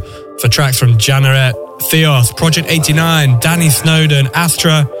around for tracks from Janaret, Theos, Project 89, Danny Snowden,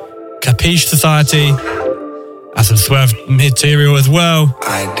 Astra, Capiche Society, and some Swerve material as well.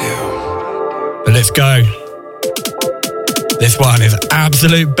 I do. But let's go. This one is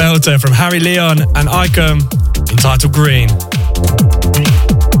absolute belter from Harry Leon and Icom, entitled Green.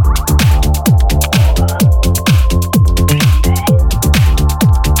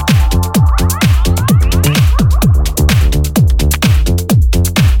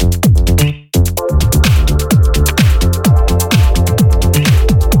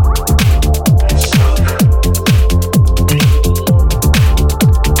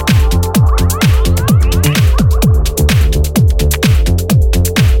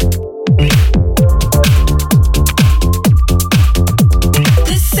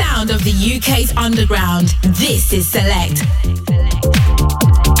 of the UK's underground. This is Select.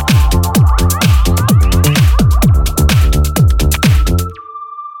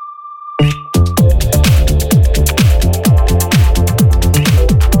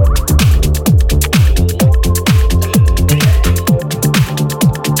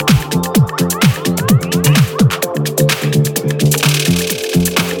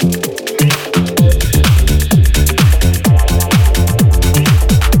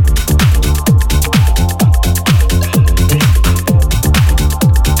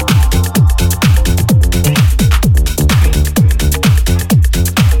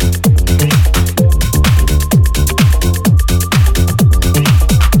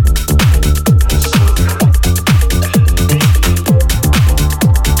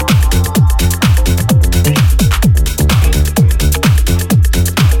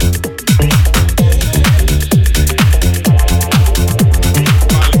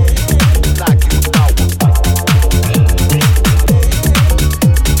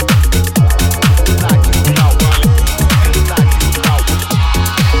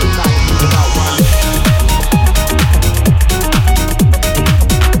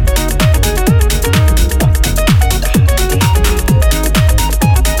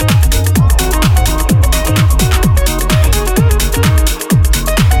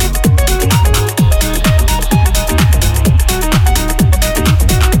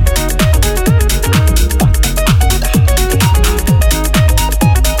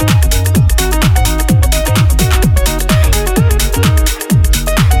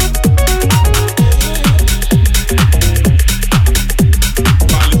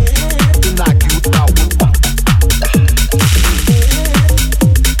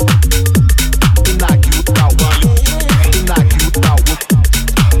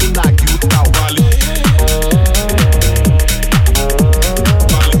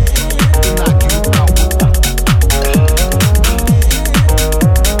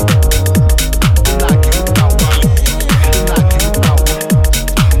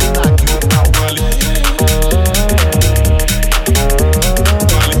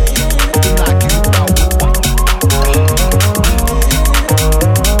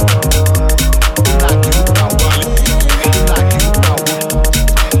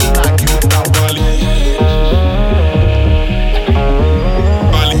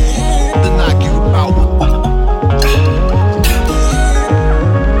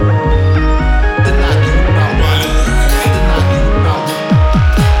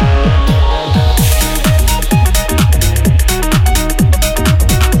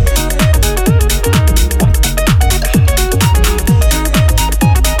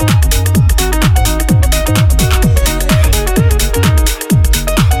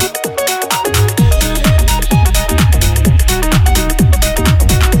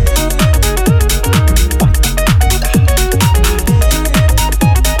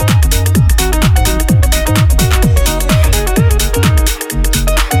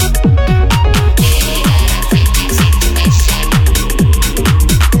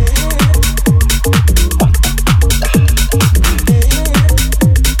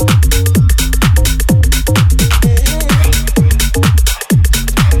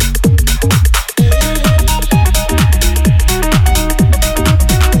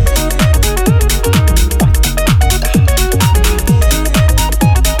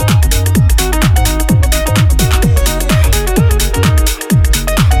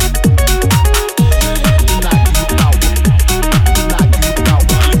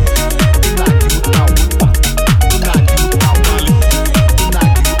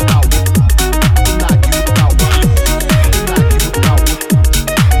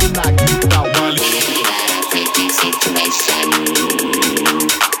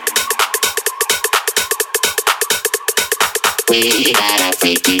 We got a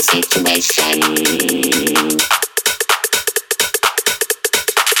freaky situation.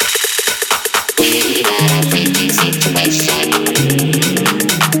 We got a freaky situation.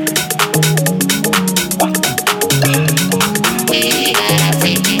 We got a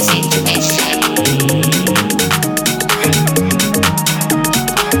freaky situation.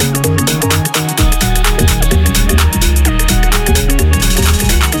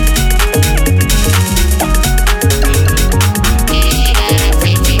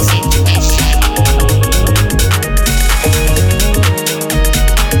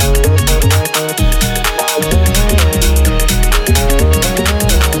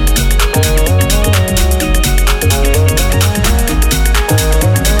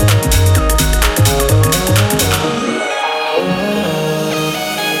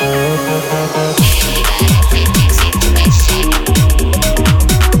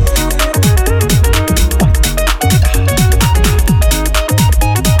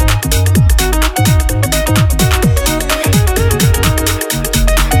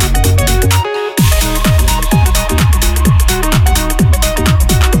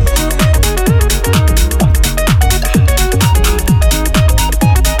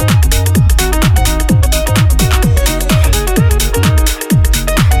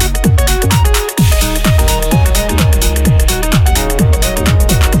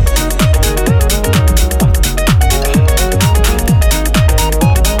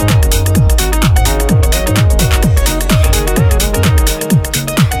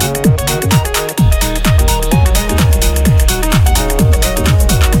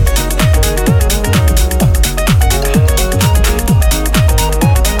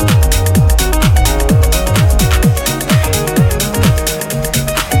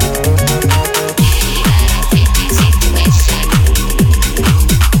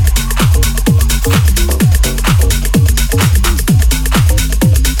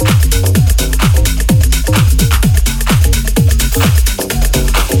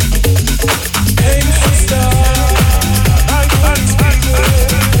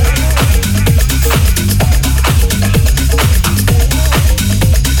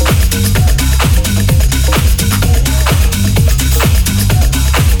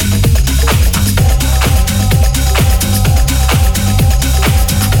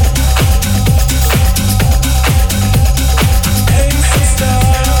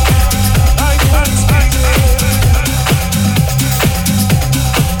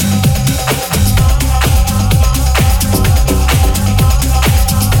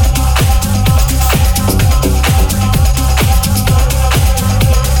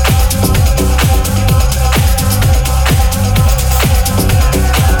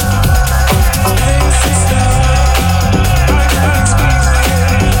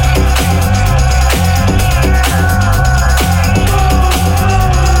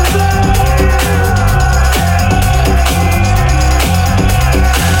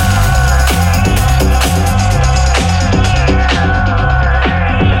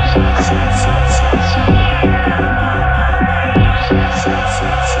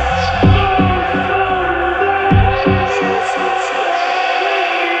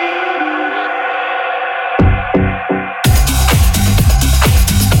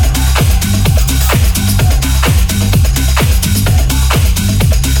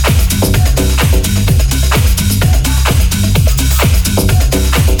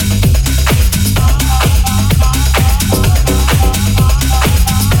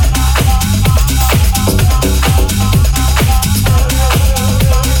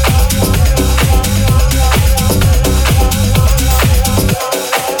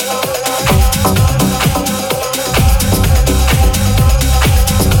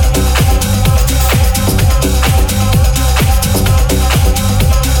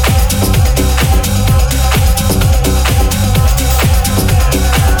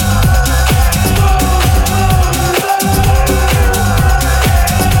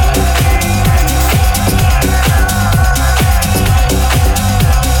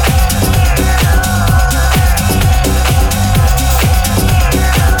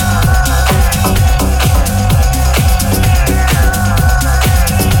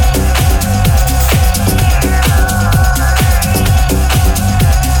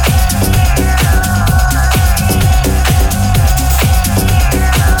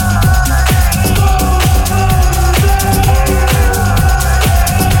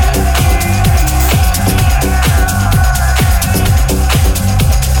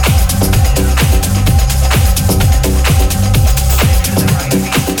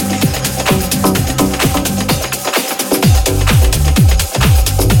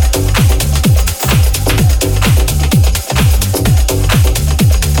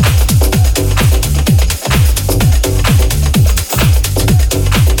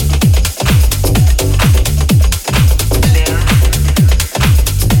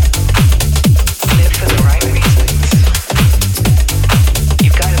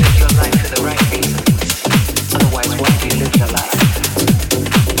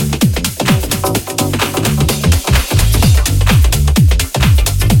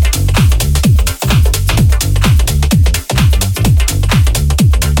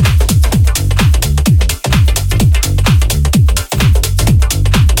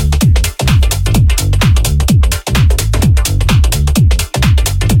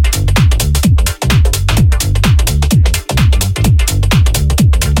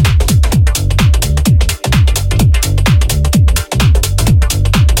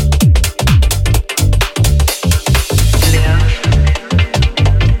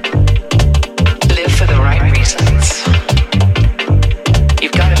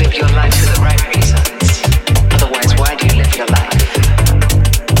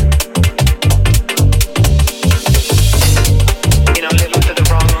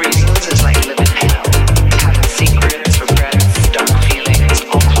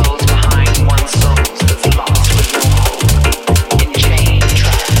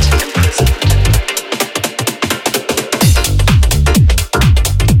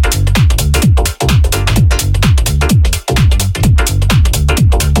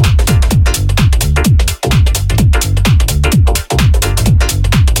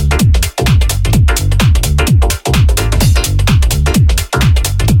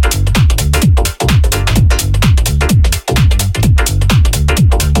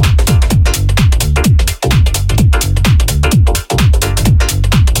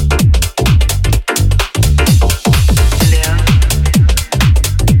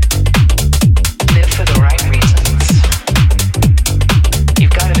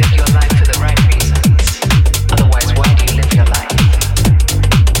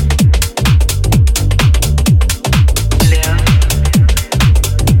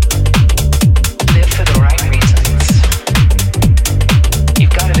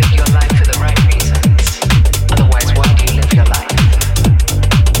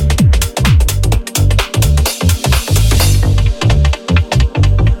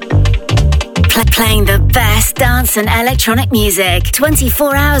 Playing the best dance and electronic music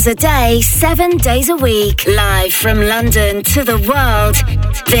 24 hours a day, 7 days a week. Live from London to the world.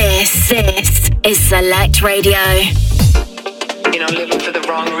 This is Select Radio. You know, living for the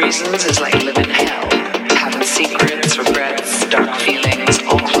wrong reasons is like living hell. Having secrets, regrets, dark feelings,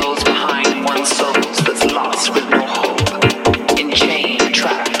 all closed behind one's soul that's lost with no hope. Enchained,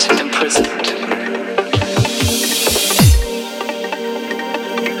 trapped, imprisoned.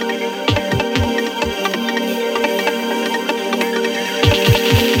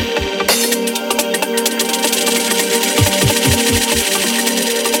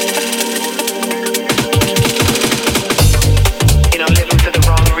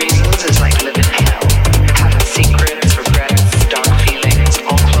 Secrets, regrets, dark feelings,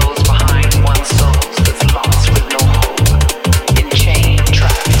 all closed behind one's soul.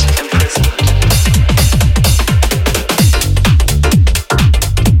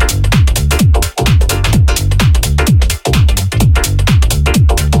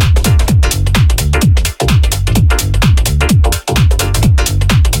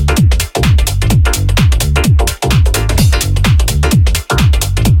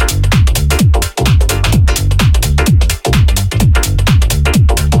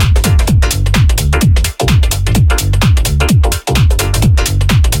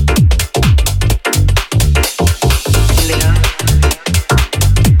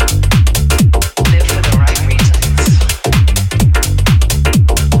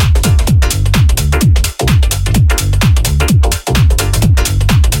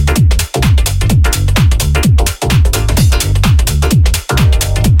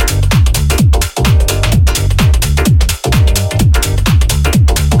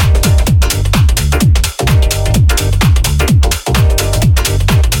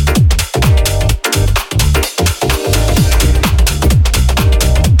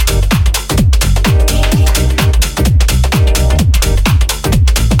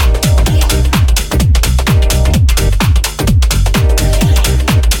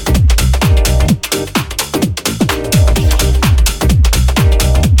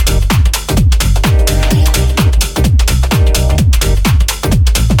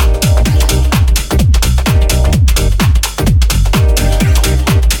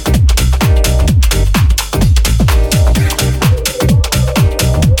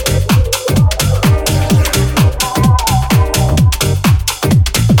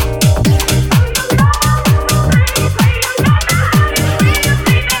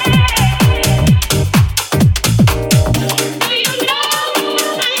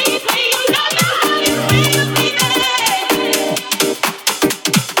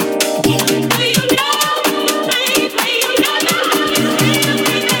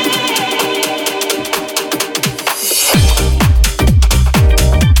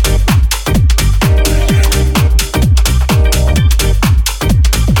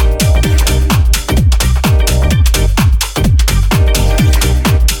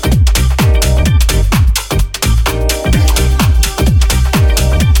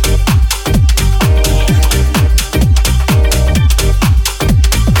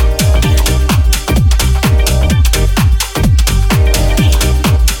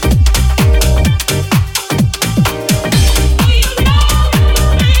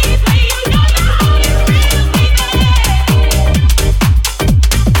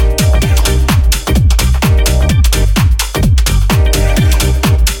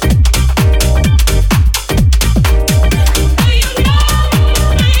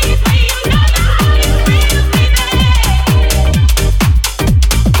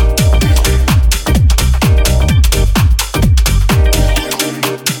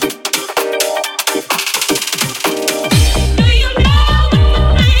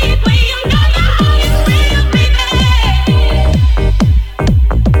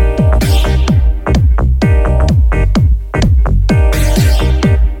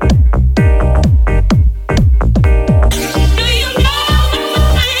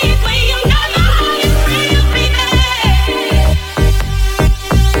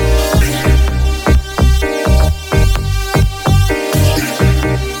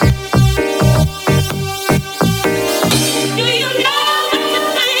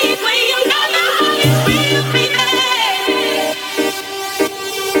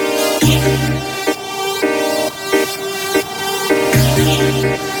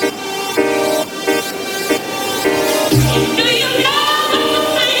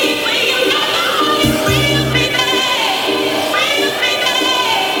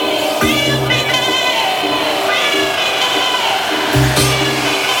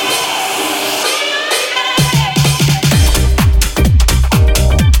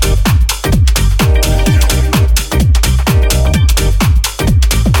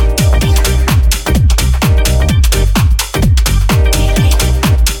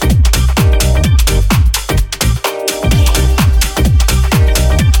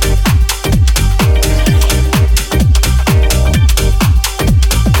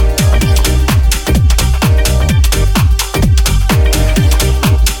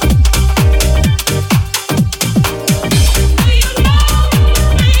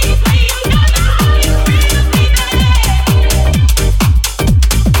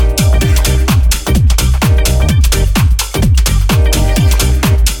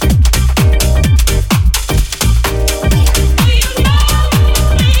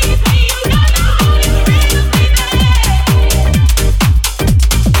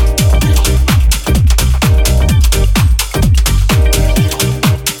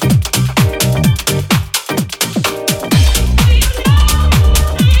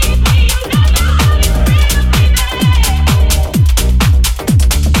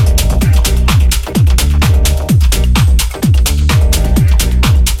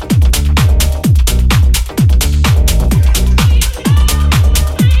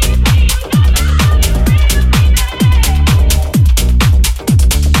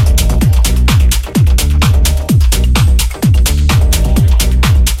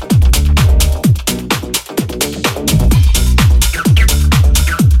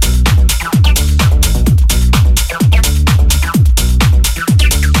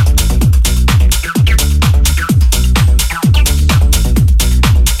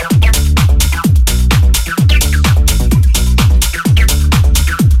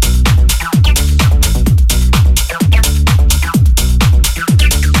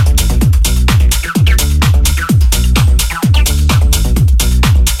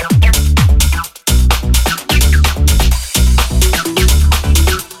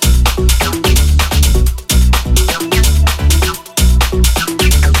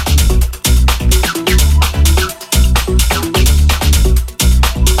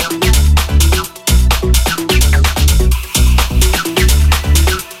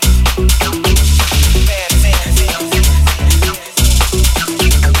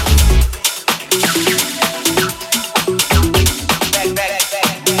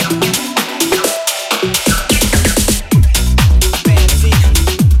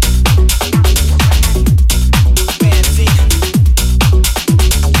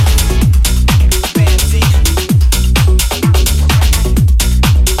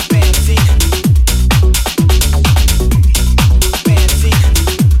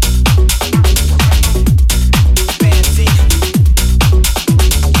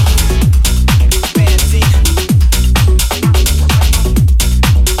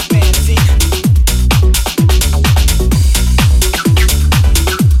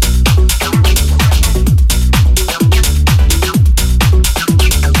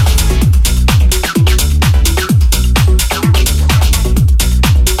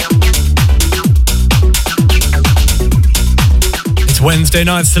 Wednesday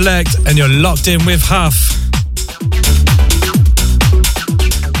Night Select, and you're locked in with Huff.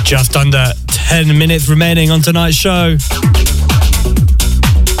 Just under 10 minutes remaining on tonight's show.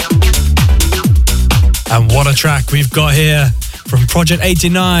 And what a track we've got here from Project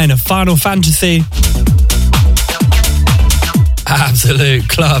 89 of Final Fantasy. Absolute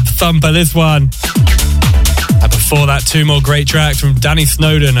club thumper, this one. And before that, two more great tracks from Danny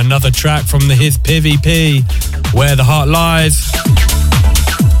Snowden, another track from his PvP, Where the Heart Lies.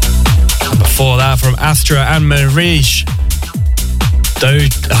 And before that, from Astra and Marish,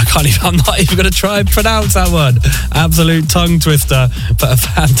 I'm not even going to try and pronounce that one. Absolute tongue twister, but a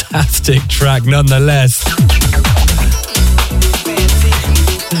fantastic track nonetheless.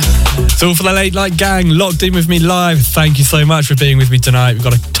 It's all for the Late Night Gang, locked in with me live. Thank you so much for being with me tonight. We've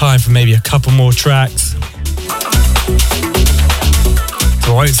got time for maybe a couple more tracks.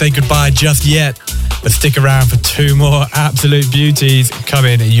 So I won't say goodbye just yet, but stick around for two more absolute beauties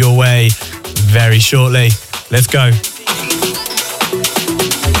coming your way very shortly. Let's go.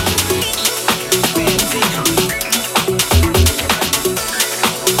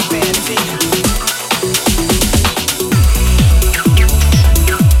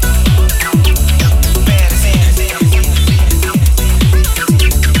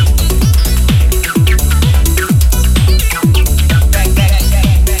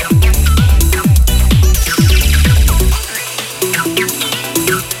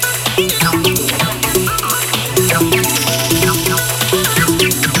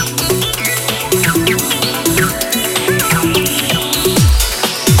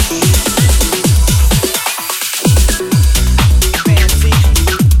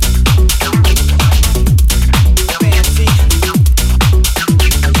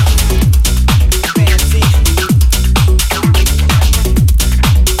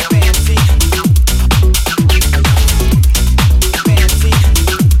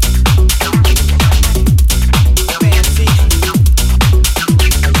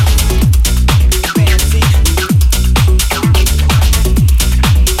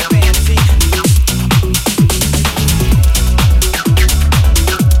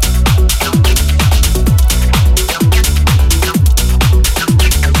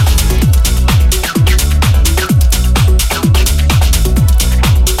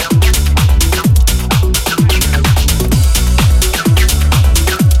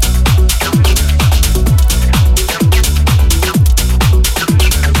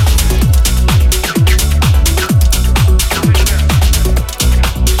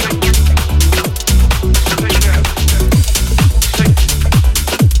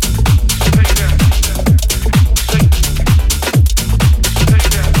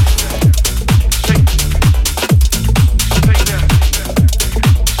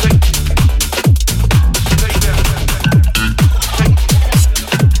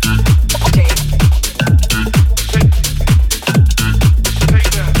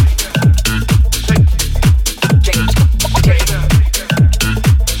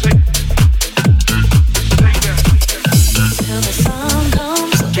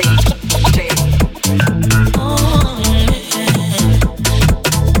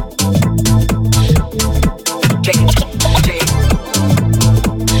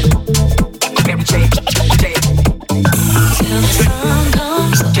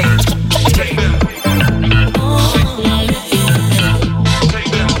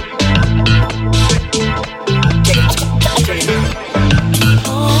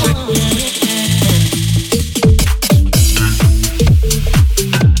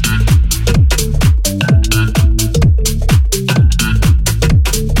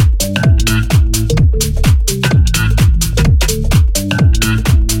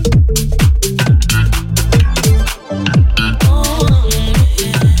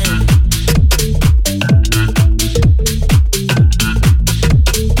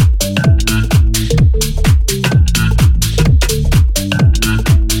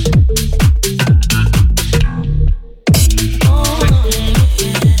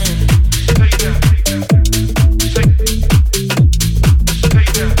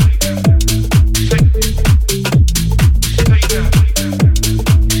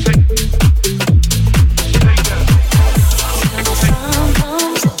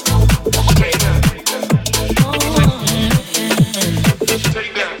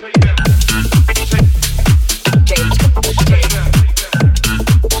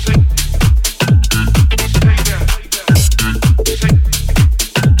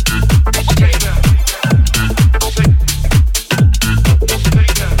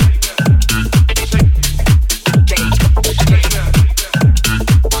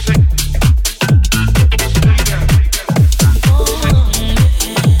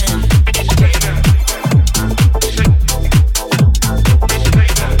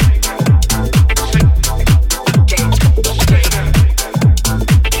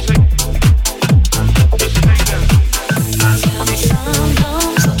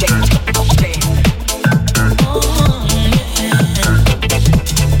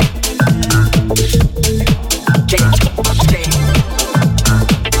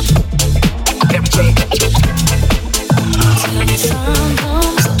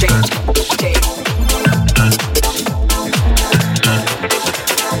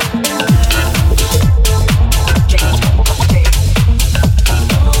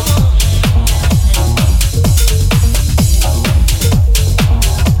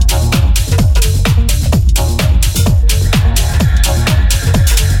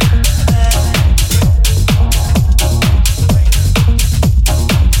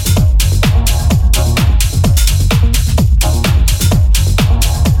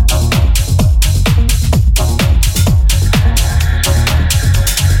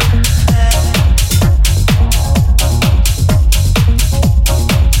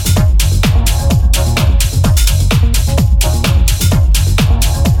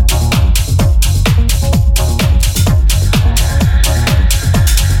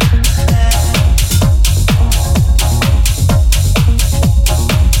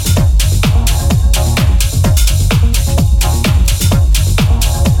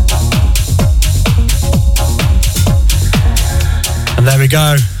 And there we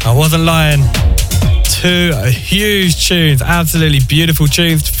go. I wasn't lying. 2 huge tunes, absolutely beautiful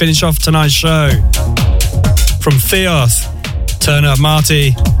tunes to finish off tonight's show. From Theos, Turn Up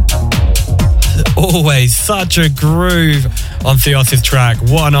Marty. Always such a groove on Theos' track.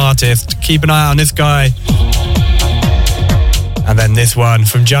 What an artist. Keep an eye out on this guy. And then this one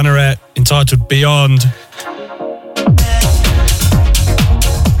from Janaret, entitled Beyond.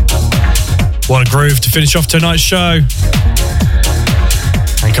 What a groove to finish off tonight's show.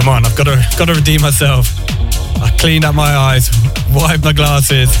 And come on, I've got to redeem myself. I cleaned up my eyes, wiped my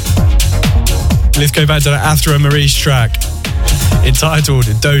glasses. Let's go back to the Astro Maurice track, entitled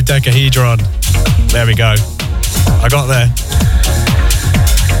Dodecahedron. There we go. I got there.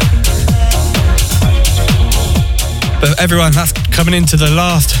 But everyone, that's coming into the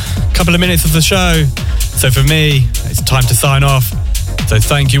last couple of minutes of the show. So for me, it's time to sign off. So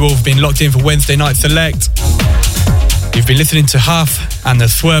thank you all for being locked in for Wednesday Night Select. You've been listening to Huff and the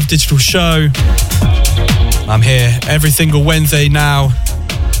Swerve Digital Show. I'm here every single Wednesday now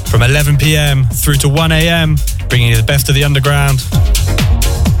from 11 p.m. through to 1 a.m, bringing you the best of the underground.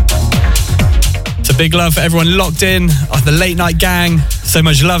 So big love for everyone locked in on the Late Night Gang. So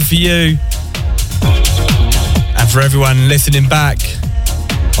much love for you. And for everyone listening back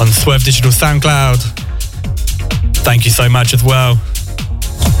on Swerve Digital SoundCloud, thank you so much as well.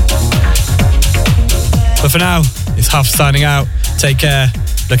 But for now, it's Huff signing out. Take care,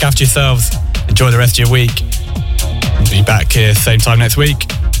 look after yourselves, enjoy the rest of your week. We'll be back here same time next week.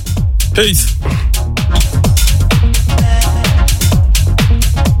 Peace.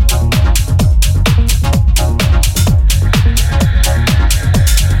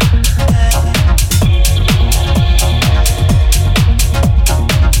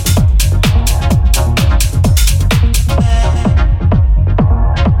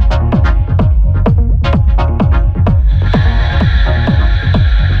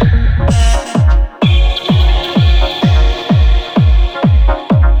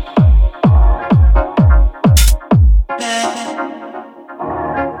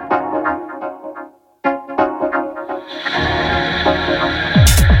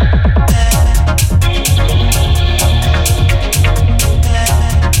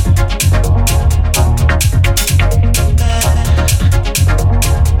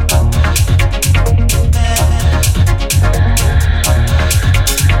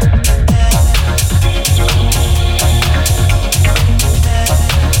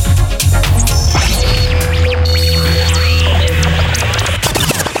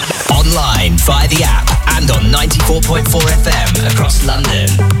 Via the app and on 94.4 FM across London.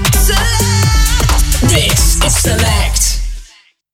 Select! This is Select.